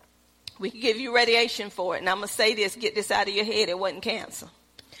 We can give you radiation for it. And I'm going to say this, get this out of your head, it wasn't cancer.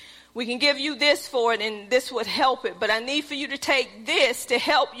 We can give you this for it, and this would help it. But I need for you to take this to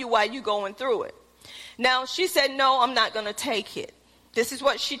help you while you're going through it. Now, she said, no, I'm not going to take it. This is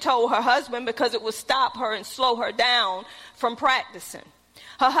what she told her husband because it would stop her and slow her down from practicing.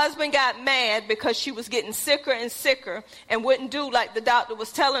 Her husband got mad because she was getting sicker and sicker and wouldn't do like the doctor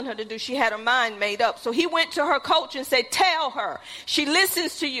was telling her to do. She had her mind made up. So he went to her coach and said, tell her she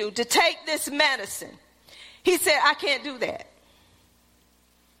listens to you to take this medicine. He said, I can't do that.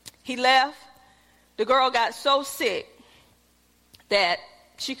 He left. The girl got so sick that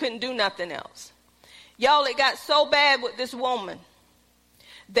she couldn't do nothing else. Y'all, it got so bad with this woman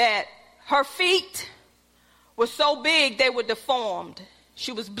that her feet were so big they were deformed.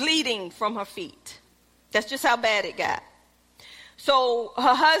 She was bleeding from her feet. That's just how bad it got. So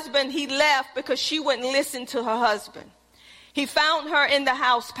her husband, he left because she wouldn't listen to her husband. He found her in the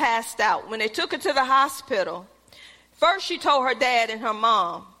house passed out. When they took her to the hospital, first she told her dad and her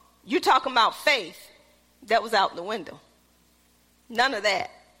mom, you talking about faith. That was out the window. None of that.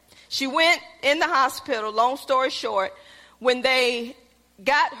 She went in the hospital, long story short, when they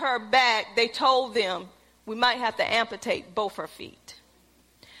got her back, they told them we might have to amputate both her feet.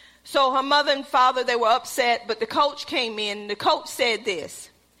 So her mother and father, they were upset, but the coach came in, and the coach said this.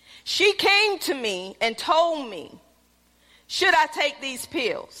 She came to me and told me, should I take these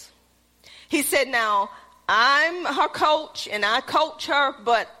pills? He said, now, I'm her coach, and I coach her,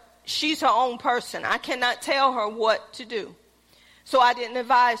 but she's her own person. I cannot tell her what to do. So I didn't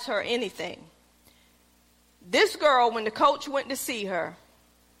advise her anything. This girl, when the coach went to see her,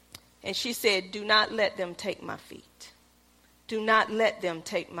 and she said, do not let them take my feet. Do not let them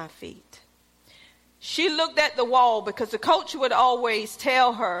take my feet. She looked at the wall because the coach would always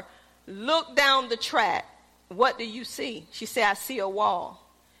tell her, look down the track. What do you see? She said, I see a wall.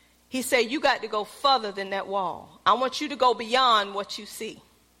 He said, you got to go further than that wall. I want you to go beyond what you see.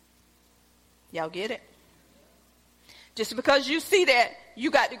 Y'all get it? Just because you see that, you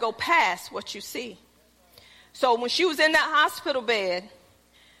got to go past what you see. So when she was in that hospital bed,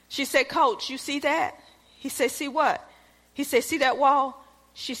 she said, Coach, you see that? He said, see what? He said, see that wall?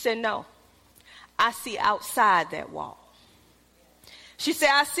 She said, no. I see outside that wall. She said,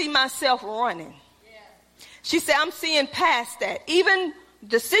 I see myself running. She said, I'm seeing past that. Even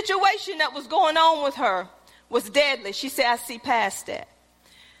the situation that was going on with her was deadly. She said, I see past that.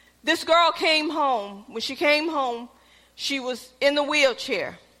 This girl came home. When she came home, she was in the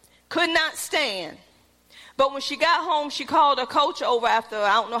wheelchair, could not stand. But when she got home, she called her coach over after,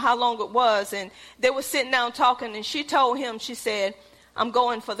 I don't know how long it was, and they were sitting down talking, and she told him, she said, I'm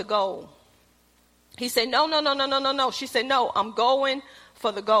going for the goal. He said, no. She said, no, I'm going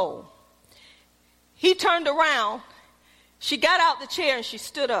for the goal. He turned around. She got out the chair, and she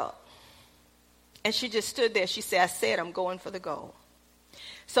stood up. And she just stood there. She said, I said, I'm going for the goal.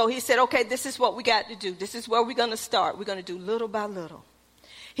 So he said, okay, this is what we got to do. This is where we're going to start. We're going to do little by little.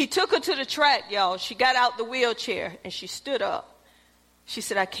 He took her to the track, y'all. She got out the wheelchair, and she stood up. She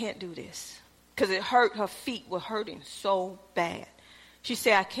said, I can't do this because it hurt. Her feet were hurting so bad. She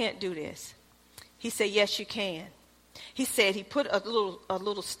said, I can't do this. He said, yes, you can. He said he put a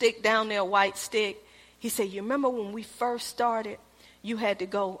little stick down there, a white stick. He said, you remember when we first started, you had to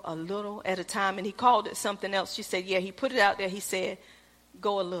go a little at a time, and he called it something else. She said, yeah, he put it out there. He said,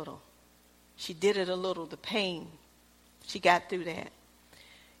 go a little. She did it a little, the pain. She got through that.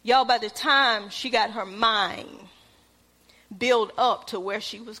 Y'all, by the time she got her mind built up to where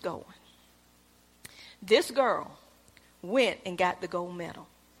she was going, this girl went and got the gold medal.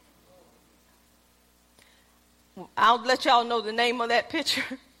 I'll let y'all know the name of that picture.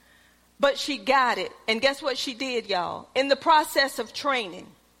 But she got it. And guess what she did, y'all? In the process of training,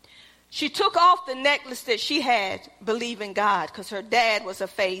 she took off the necklace that she had, believing God, because her dad was a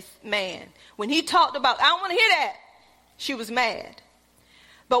faith man. When he talked about, I don't want to hear that, she was mad.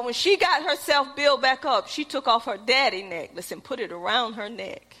 But when she got herself built back up, she took off her daddy necklace and put it around her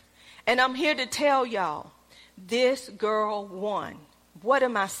neck. And I'm here to tell y'all, this girl won. What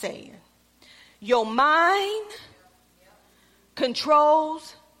am I saying? Your mind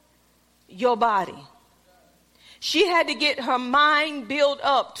controls your body. She had to get her mind built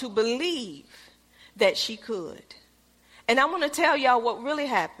up to believe that she could. And I want to tell y'all what really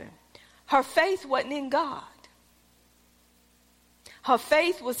happened. Her faith wasn't in God. Her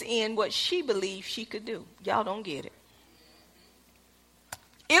faith was in what she believed she could do. Y'all don't get it.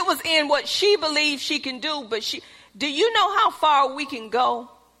 It was in what she believed she can do, but do you know how far we can go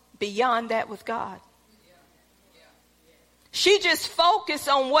beyond that with God? She just focused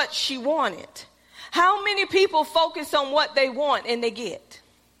on what she wanted. How many people focus on what they want and they get?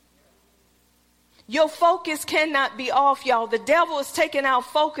 Your focus cannot be off, y'all. The devil is taking our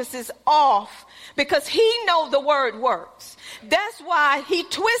focuses off because he knows the word works. That's why he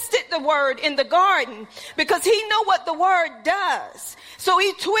twisted the word in the garden, because he knew what the word does. So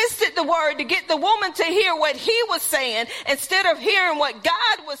he twisted the word to get the woman to hear what he was saying instead of hearing what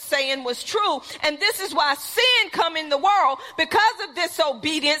God was saying was true. And this is why sin come in the world, because of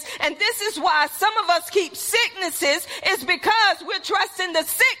disobedience. And this is why some of us keep sicknesses, is because we're trusting the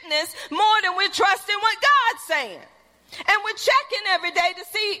sickness more than we're trusting what God's saying. And we're checking every day to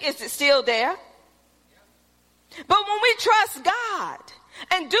see, is it still there? But when we trust God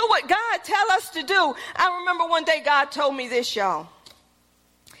and do what God tell us to do, I remember one day God told me this, y'all.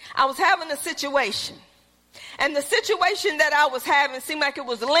 I was having a situation, and the situation that I was having seemed like it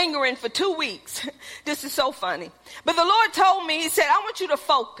was lingering for 2 weeks. This is so funny. But the Lord told me, he said, I want you to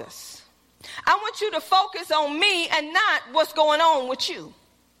focus. I want you to focus on me and not what's going on with you.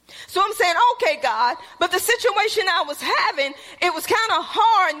 So I'm saying, okay, God, but the situation I was having, it was kind of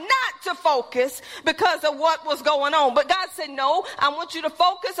hard not to focus because of what was going on. But God said, no, I want you to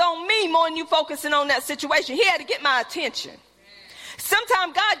focus on me more than you focusing on that situation. He had to get my attention.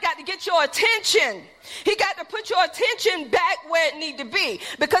 Sometimes God got to get your attention. He got to put your attention back where it need to be.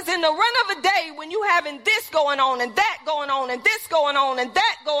 Because in the run of a day, when you having this going on and that going on and this going on and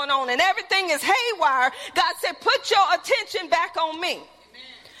that going on and everything is haywire, God said, put your attention back on me.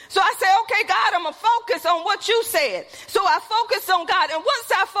 So I said, okay, God, I'm going to focus on what you said. So I focused on God. And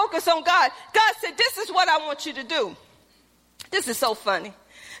once I focused on God, God said, this is what I want you to do. This is so funny.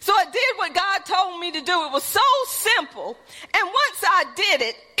 So I did what God told me to do. It was so simple. And once I did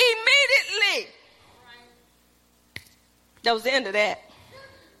it, immediately, that was the end of that.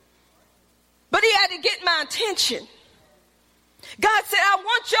 But he had to get my attention. God said, I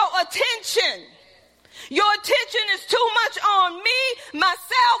want your attention. Your attention is too much on me,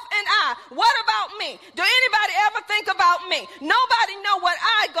 myself, and I. What about me? Do anybody ever think about me? Nobody know what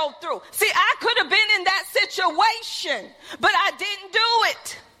I go through. See, I could have been in that situation, but I didn't do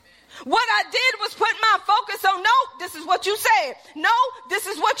it. What I did was put my focus on, no, this is what you said. No, this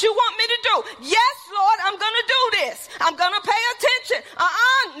is what you want me to do. Yes, Lord, I'm going to do this. I'm going to pay attention.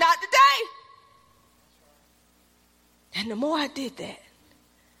 Not today. And the more I did that,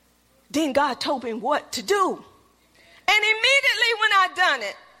 then God told me what to do. And immediately when I done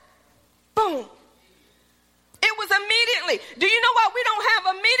it, boom. It was immediately. Do you know why we don't have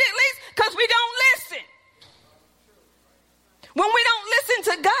immediatelys? Because we don't listen. When we don't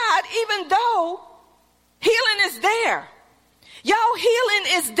listen to God, even though healing is there. Y'all, healing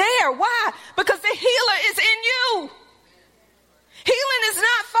is there. Why? Because the healer is in you. Healing is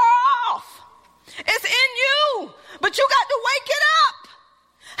not far off. It's in you. But you got to wake it up.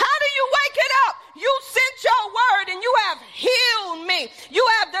 How do you wake it up? You sent your word and you have healed me. You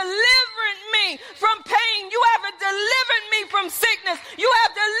have delivered me from pain. You have delivered me from sickness. You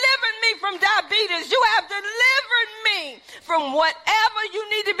have delivered me from diabetes. You have delivered me from whatever you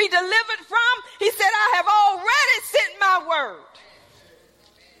need to be delivered from. He said, I have already sent my word.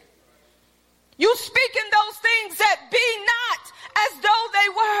 You speaking those things that be not as though they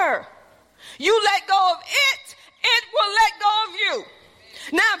were. You let go of it, it will let go of you.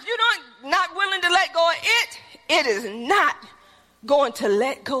 Now, if you're not willing to let go of it, it is not going to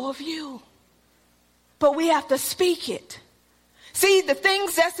let go of you. But we have to speak it. See, the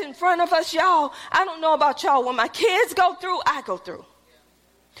things that's in front of us, y'all, I don't know about y'all. When my kids go through, I go through.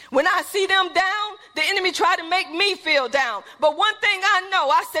 When I see them down, the enemy try to make me feel down. But one thing I know,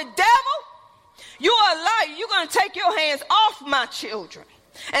 I said, devil, you are a liar. You're going to take your hands off my children.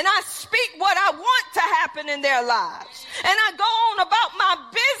 And I speak what I want to happen in their lives. And I go on about my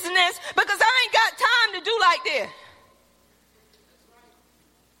business because I ain't got time to do like this.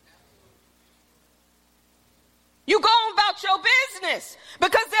 You go on about your business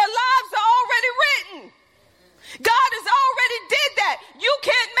because their lives are already written. God has already did that. You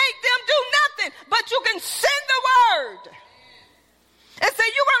can't make them do nothing, but you can send the word and say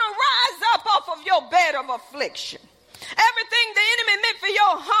you're going to rise up off of your bed of affliction. Everything the enemy meant for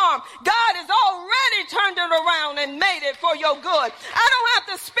your harm, God has already turned it around and made it for your good. I don't have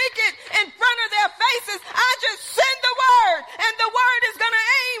to speak it in front of their faces. I just send the word, and the word is going to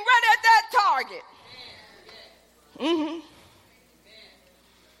aim right at that target.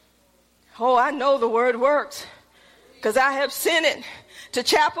 Oh, I know the word works because I have sent it to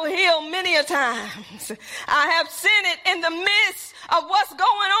Chapel Hill many a times. I have seen it in the midst of what's going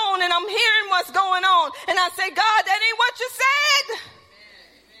on, and I'm hearing what's going on. And I say, God, that ain't what you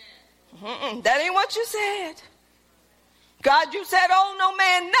said. That ain't what you said. God, you said, owe no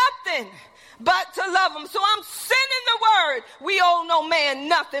man nothing but to love him. So I'm sending the word. We owe no man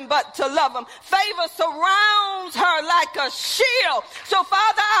nothing but to love him. Favor surrounds her like a shield. So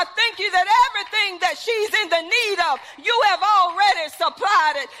Father, I thank you that everything that she's in the need of, you have already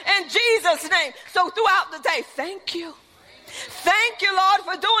supplied it in Jesus' name. So throughout the day, thank you. Thank you, Lord,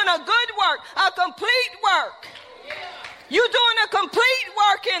 for doing a good work, a complete work. You're doing a complete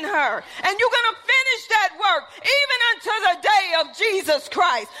work in her, and you're going to finish that work even until the day of Jesus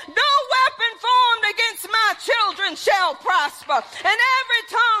Christ. No weapon formed against my children shall prosper, and every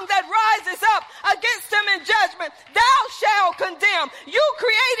tongue that rises up against them in judgment, thou shalt condemn. You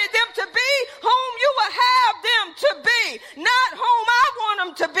created them to be whom you will have them to be, not whom I want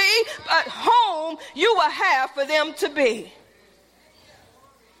them to be, but whom you will have for them to be.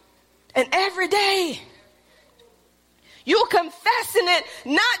 And every day, you're confessing it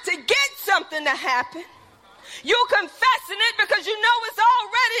not to get something to happen. You're confessing it because you know it's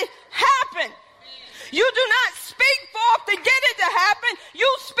already happened. You do not speak forth to get it to happen.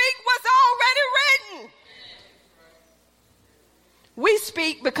 You speak what's already written. We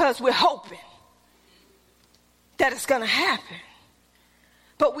speak because we're hoping that it's going to happen.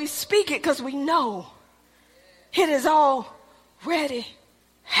 But we speak it because we know it has already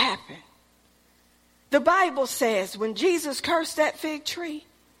happened. The Bible says when Jesus cursed that fig tree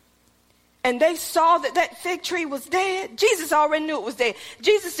and they saw that that fig tree was dead, Jesus already knew it was dead.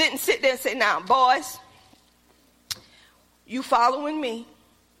 Jesus didn't sit there and say, now, boys, you following me,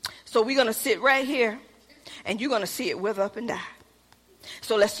 so we're going to sit right here and you're going to see it wither up and die.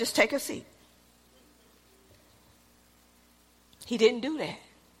 So let's just take a seat. He didn't do that.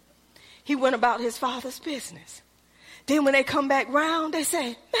 He went about his Father's business. Then when they come back round, they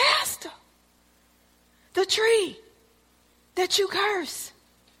say, Master, the tree that you curse,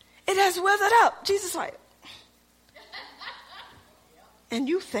 it has withered up. Jesus like, and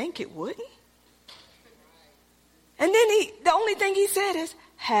you think it wouldn't? And then the only thing he said is,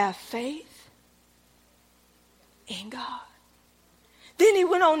 have faith in God. Then he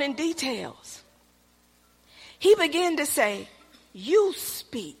went on in details. He began to say, you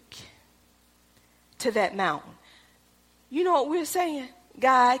speak to that mountain. You know what we're saying?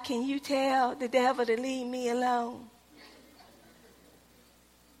 God, can you tell the devil to leave me alone?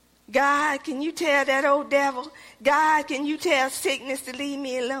 God, can you tell that old devil? God, can you tell sickness to leave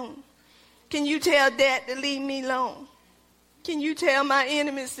me alone? Can you tell death to leave me alone? Can you tell my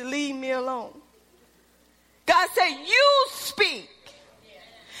enemies to leave me alone? God said, you speak.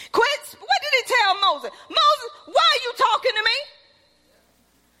 Quit. What did he tell Moses? Moses, why are you talking to me?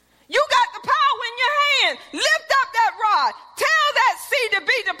 You got the power in your hand. Lift up that rod. Tell that sea to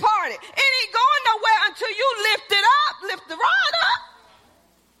be departed. It ain't going nowhere until you lift it up. Lift the rod up.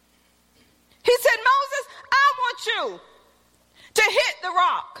 He said, Moses, I want you to hit the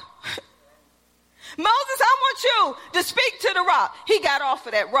rock. Moses, I want you to speak to the rock. He got off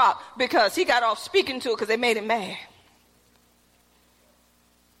of that rock because he got off speaking to it because they made him mad.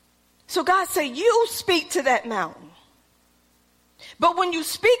 So God said, you speak to that mountain. But when you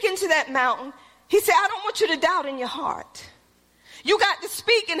speak into that mountain, he said, I don't want you to doubt in your heart. You got to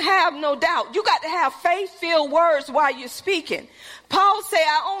speak and have no doubt. You got to have faith-filled words while you're speaking. Paul said,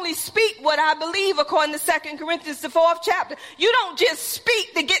 I only speak what I believe according to 2 Corinthians, the 4th chapter. You don't just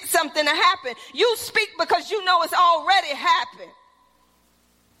speak to get something to happen. You speak because you know it's already happened.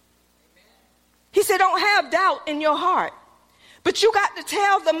 He said, don't have doubt in your heart. But you got to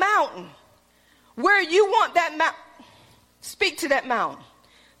tell the mountain where you want that mountain. Speak to that mountain.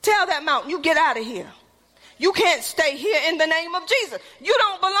 Tell that mountain, you get out of here. You can't stay here in the name of Jesus. You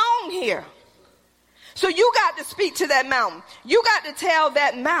don't belong here. So you got to speak to that mountain. You got to tell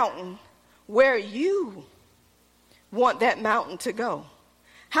that mountain where you want that mountain to go.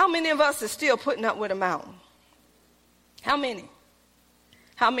 How many of us are still putting up with a mountain? How many?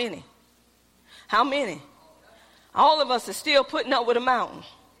 How many? How many? All of us are still putting up with a mountain.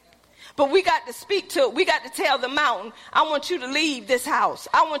 But we got to speak to it. We got to tell the mountain, I want you to leave this house.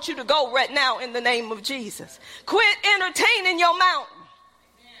 I want you to go right now in the name of Jesus. Quit entertaining your mountain.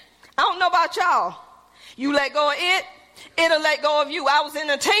 I don't know about y'all. You let go of it, it'll let go of you. I was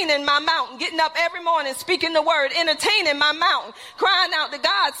entertaining my mountain, getting up every morning, speaking the word, entertaining my mountain, crying out to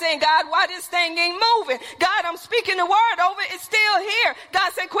God, saying, God, why this thing ain't moving? God, I'm speaking the word over it. It's still here.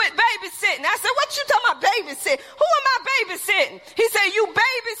 God said, quit babysitting. I said, what you talking about babysitting? Who am I babysitting? He said, you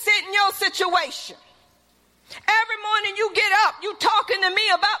babysitting your situation. Every morning you get up, you talking to me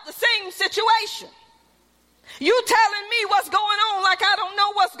about the same situation. You telling me what's going on like I don't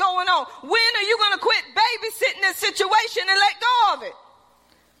know what's going on. When are you going to quit babysitting this situation and let go of it?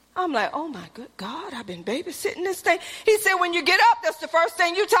 I'm like, oh my good God, I've been babysitting this thing. He said, when you get up, that's the first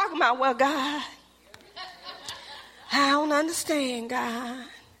thing you talking about. Well, God, I don't understand, God.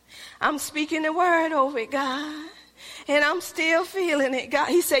 I'm speaking the word over it, God, and I'm still feeling it, God.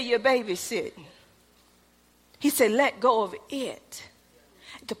 He said, you're babysitting. He said, let go of it.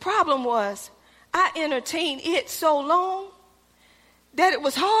 The problem was, I entertained it so long that it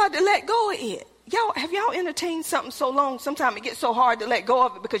was hard to let go of it. Have y'all entertained something so long, sometimes it gets so hard to let go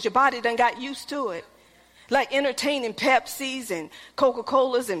of it because your body done got used to it. Like entertaining Pepsis and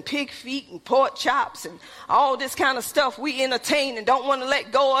Coca-Colas and pig feet and pork chops and all this kind of stuff. We entertain and don't want to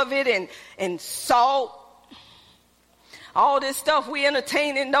let go of it, and salt. All this stuff we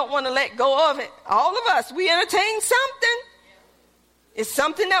entertain and don't want to let go of it. All of us, we entertain something. It's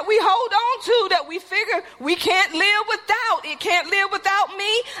something that we hold on to that we figure we can't live without. It can't live without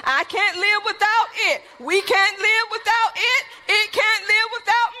me. I can't live without it. We can't live without it. It can't live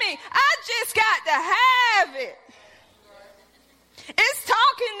without me. I just got to have it. It's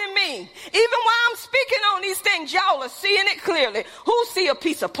talking to me. Even while I'm speaking on these things, y'all are seeing it clearly. Who see a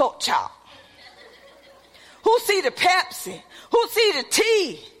piece of pork chop? Who see the Pepsi? Who see the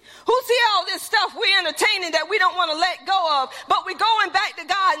tea? Who see all this stuff we're entertaining that we don't want to let go of, but we're going back to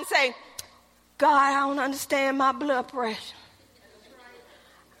God and say, God, I don't understand my blood pressure.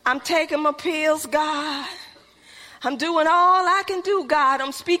 I'm taking my pills, God. I'm doing all I can do, God.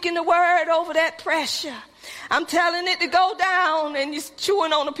 I'm speaking the word over that pressure. I'm telling it to go down, and you're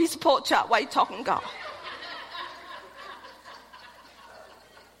chewing on a piece of pork chop while you're talking to God.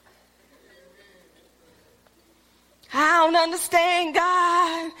 I don't understand,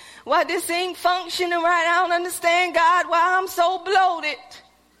 God, why this ain't functioning right. I don't understand, God, why I'm so bloated.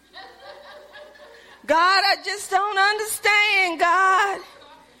 God, I just don't understand, God.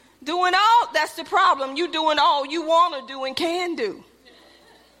 Doing all, that's the problem. You doing all you want to do and can do.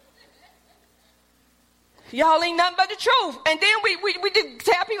 Y'all ain't nothing but the truth. And then we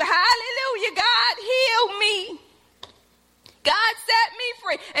tell people, hallelujah, God, heal me. God set me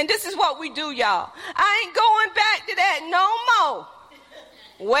free. And this is what we do, y'all. I ain't going back to that no more.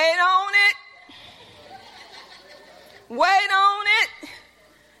 Wait on it. Wait on it.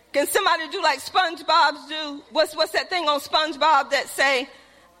 Can somebody do like SpongeBob do? What's that thing on SpongeBob that say,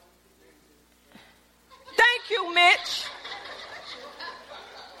 thank you, Mitch.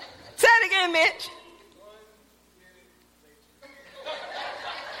 Say it again, Mitch.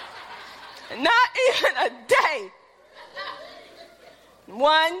 Not even a day.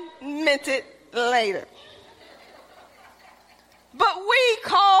 1 minute later. But we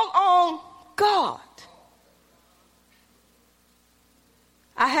call on God.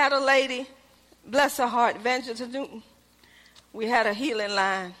 I had a lady, bless her heart, Evangelist Newton. We had a healing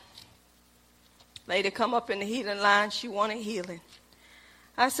line. Lady come up in the healing line. She wanted healing.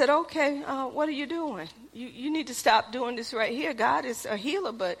 I said, okay, what are you doing? You need to stop doing this right here. God is a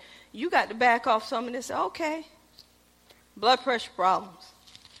healer, but you got to back off some of this. Okay. Blood pressure problems.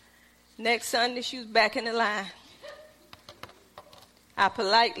 Next Sunday, she was back in the line. I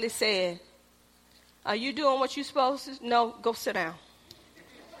politely said, are you doing what you're supposed to? No, go sit down.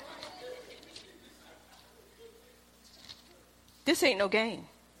 This ain't no game.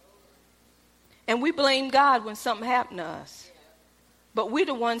 And we blame God when something happened to us. But we're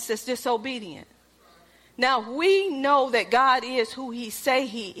the ones that's disobedient. Now, if we know that God is who he say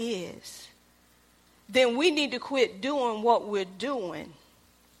he is, then we need to quit doing what we're doing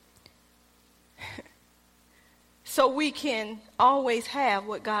so we can always have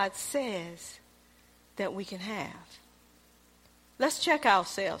what God says that we can have. Let's check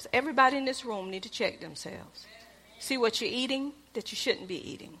ourselves. Everybody in this room need to check themselves. See what you're eating that you shouldn't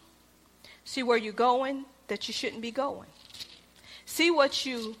be eating. See where you're going that you shouldn't be going. See what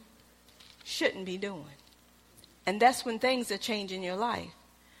you shouldn't be doing. And that's when things are changing your life.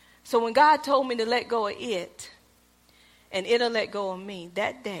 So when God told me to let go of it, and it'll let go of me,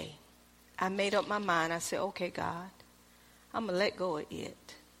 that day, I made up my mind. I said, okay, God, I'm going to let go of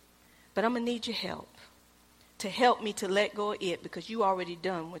it. But I'm going to need your help to help me to let go of it, because you already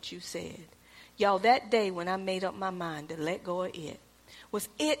done what you said. Y'all, that day when I made up my mind to let go of it, was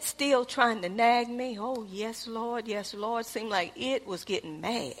it still trying to nag me? Oh, yes, Lord, yes, Lord. Seemed like it was getting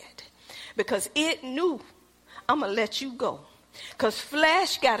mad because it knew I'm going to let you go, because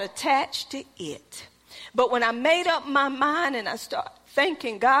flesh got attached to it. But when I made up my mind and I started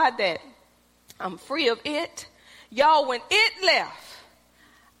thanking God that I'm free of it, y'all, when it left,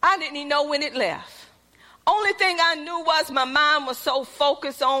 I didn't even know when it left. Only thing I knew was my mind was so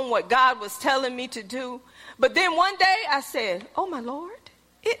focused on what God was telling me to do. But then one day I said, oh, my Lord,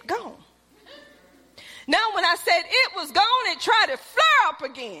 it gone. Now when I said it was gone, it tried to flare up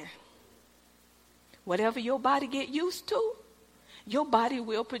again. Whatever your body get used to, your body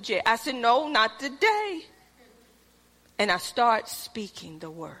will project. I said, no, not today. And I start speaking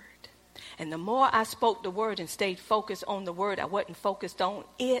the word. And the more I spoke the word and stayed focused on the word, I wasn't focused on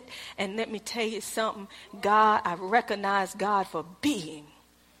it. And let me tell you something, God, I recognize God for being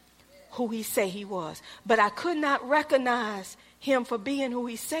who he say he was. But I could not recognize him for being who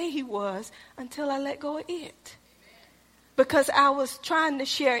he say he was until I let go of it. Because I was trying to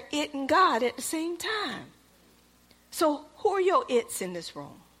share it and God at the same time. So who are your it's in this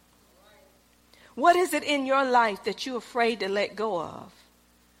room? What is it in your life that you're afraid to let go of?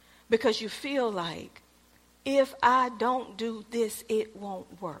 Because you feel like, if I don't do this, it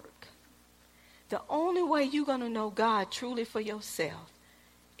won't work. The only way you're going to know God truly for yourself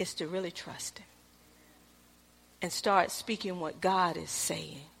is to really trust him. And start speaking what God is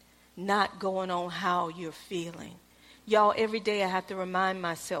saying, not going on how you're feeling. Y'all, every day I have to remind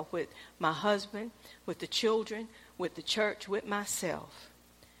myself, with my husband, with the children, with the church, with myself,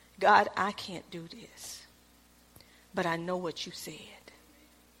 God, I can't do this, but I know what you said.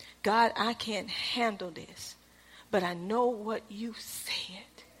 God, I can't handle this, but I know what you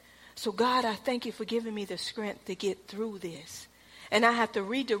said. So God, I thank you for giving me the strength to get through this. And I have to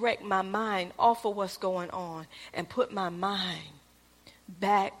redirect my mind off of what's going on and put my mind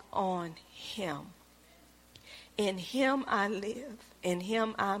back on him. In him I live, in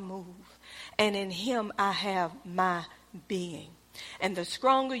him I move, and in him I have my being. And the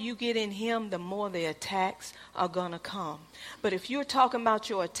stronger you get in him, the more the attacks are going to come. But if you're talking about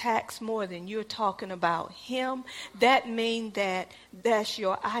your attacks more than you're talking about him, that means that that's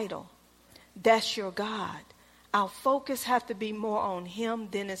your idol. That's your God. Our focus have to be more on him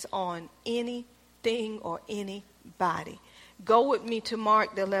than it's on anything or anybody. Go with me to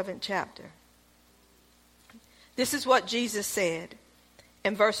Mark, the 11th chapter. This is what Jesus said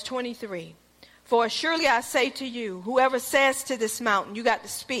in verse 23. For surely I say to you, whoever says to this mountain, you got to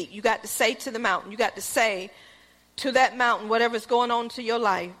speak, you got to say to the mountain, you got to say to that mountain, whatever's going on to your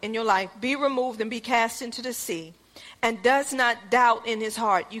life, in your life, be removed and be cast into the sea, and does not doubt in his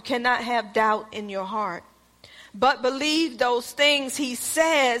heart. You cannot have doubt in your heart, but believe those things he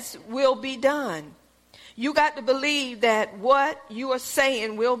says will be done. You got to believe that what you are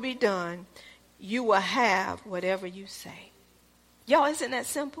saying will be done. You will have whatever you say. Y'all, isn't that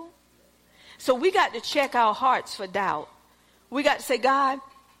simple? So we got to check our hearts for doubt. We got to say, God,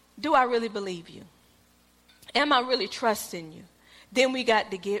 do I really believe you? Am I really trusting you? Then we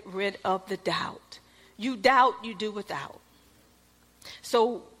got to get rid of the doubt. You doubt, you do without.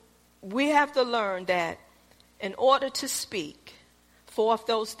 So we have to learn that in order to speak forth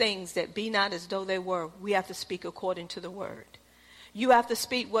those things that be not as though they were, we have to speak according to the word. You have to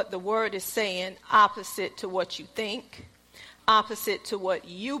speak what the word is saying, opposite to what you think, opposite to what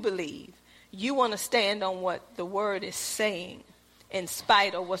you believe. You want to stand on what the word is saying in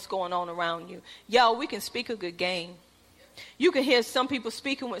spite of what's going on around you. Y'all, we can speak a good game. You can hear some people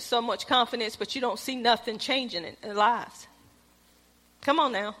speaking with so much confidence, but you don't see nothing changing in their lives. Come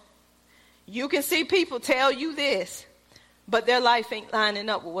on now. You can see people tell you this, but their life ain't lining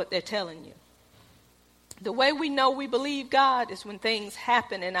up with what they're telling you. The way we know we believe God is when things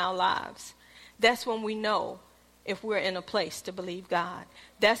happen in our lives. That's when we know if we're in a place to believe God.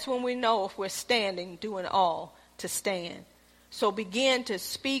 That's when we know if we're standing, doing all to stand. So begin to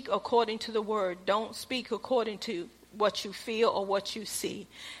speak according to the word. Don't speak according to what you feel or what you see.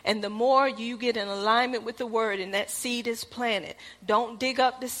 And the more you get in alignment with the word and that seed is planted, don't dig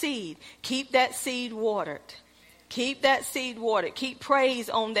up the seed. Keep that seed watered. Keep that seed watered. Keep praise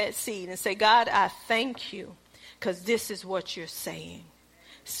on that seed and say, God, I thank you because this is what you're saying.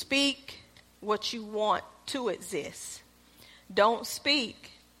 Speak what you want to exist. Don't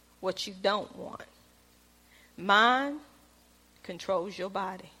speak what you don't want. Mind controls your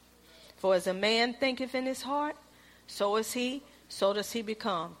body. For as a man thinketh in his heart, so is he, so does he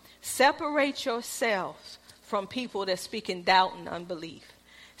become. Separate yourselves from people that speak in doubt and unbelief.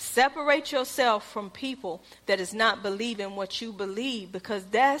 Separate yourself from people that is not believing what you believe, because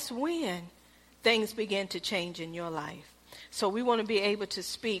that's when things begin to change in your life. So we want to be able to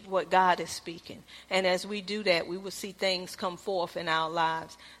speak what God is speaking. And as we do that, we will see things come forth in our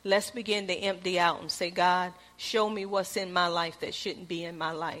lives. Let's begin to empty out and say, God, show me what's in my life that shouldn't be in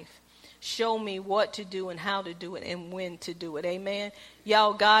my life. Show me what to do and how to do it and when to do it. Amen.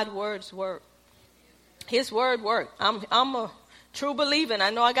 Y'all, God's words work. His word work. I'm a true believer, and I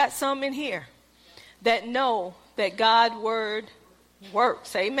know I got some in here that know that God's word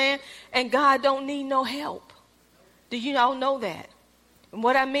works. Amen. And God don't need no help. Do you all know that? And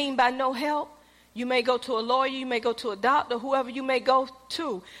what I mean by no help, you may go to a lawyer, you may go to a doctor, whoever you may go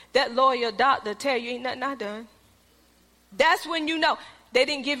to. That lawyer or doctor tell you ain't nothing I done. That's when you know. They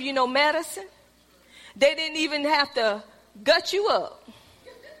didn't give you no medicine. They didn't even have to gut you up.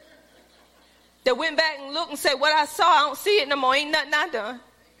 They went back and looked and said, what I saw, I don't see it no more. Ain't nothing I done.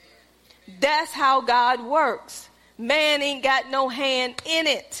 That's how God works. Man ain't got no hand in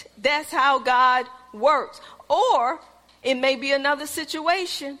it. That's how God works. Or it may be another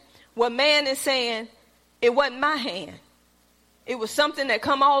situation where man is saying, it wasn't my hand. It was something that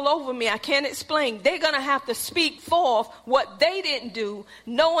come all over me. I can't explain. They're going to have to speak forth what they didn't do,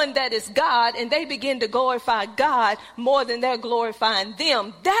 knowing that it's God, and they begin to glorify God more than they're glorifying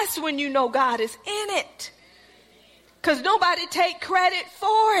them. That's when you know God is in it. Because nobody take credit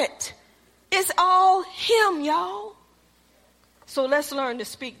for it. It's all him, y'all. So let's learn to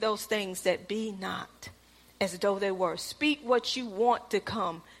speak those things that be not as though they were. Speak what you want to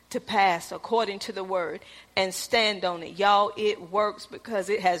come to pass according to the word and stand on it. Y'all, it works because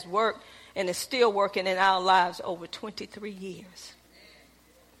it has worked and is still working in our lives over 23 years.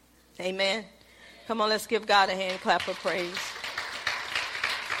 Amen. Come on, let's give God a hand clap of praise.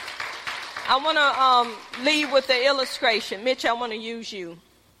 I want to leave with the illustration. Mitch, I want to use you.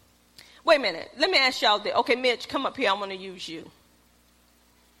 Wait a minute. Let me ask y'all this. Okay, Mitch, come up here. I want to use you.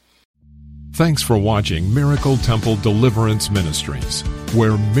 Thanks for watching Miracle Temple Deliverance Ministries,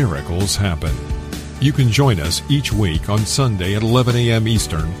 where miracles happen. You can join us each week on Sunday at 11 a.m.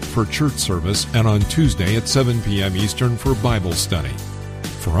 Eastern for church service and on Tuesday at 7 p.m. Eastern for Bible study.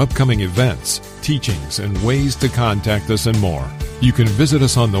 For upcoming events, teachings, and ways to contact us and more, you can visit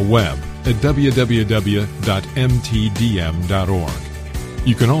us on the web at www.mtdm.org.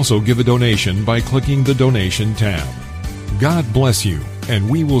 You can also give a donation by clicking the donation tab. God bless you, and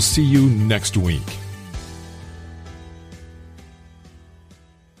we will see you next week.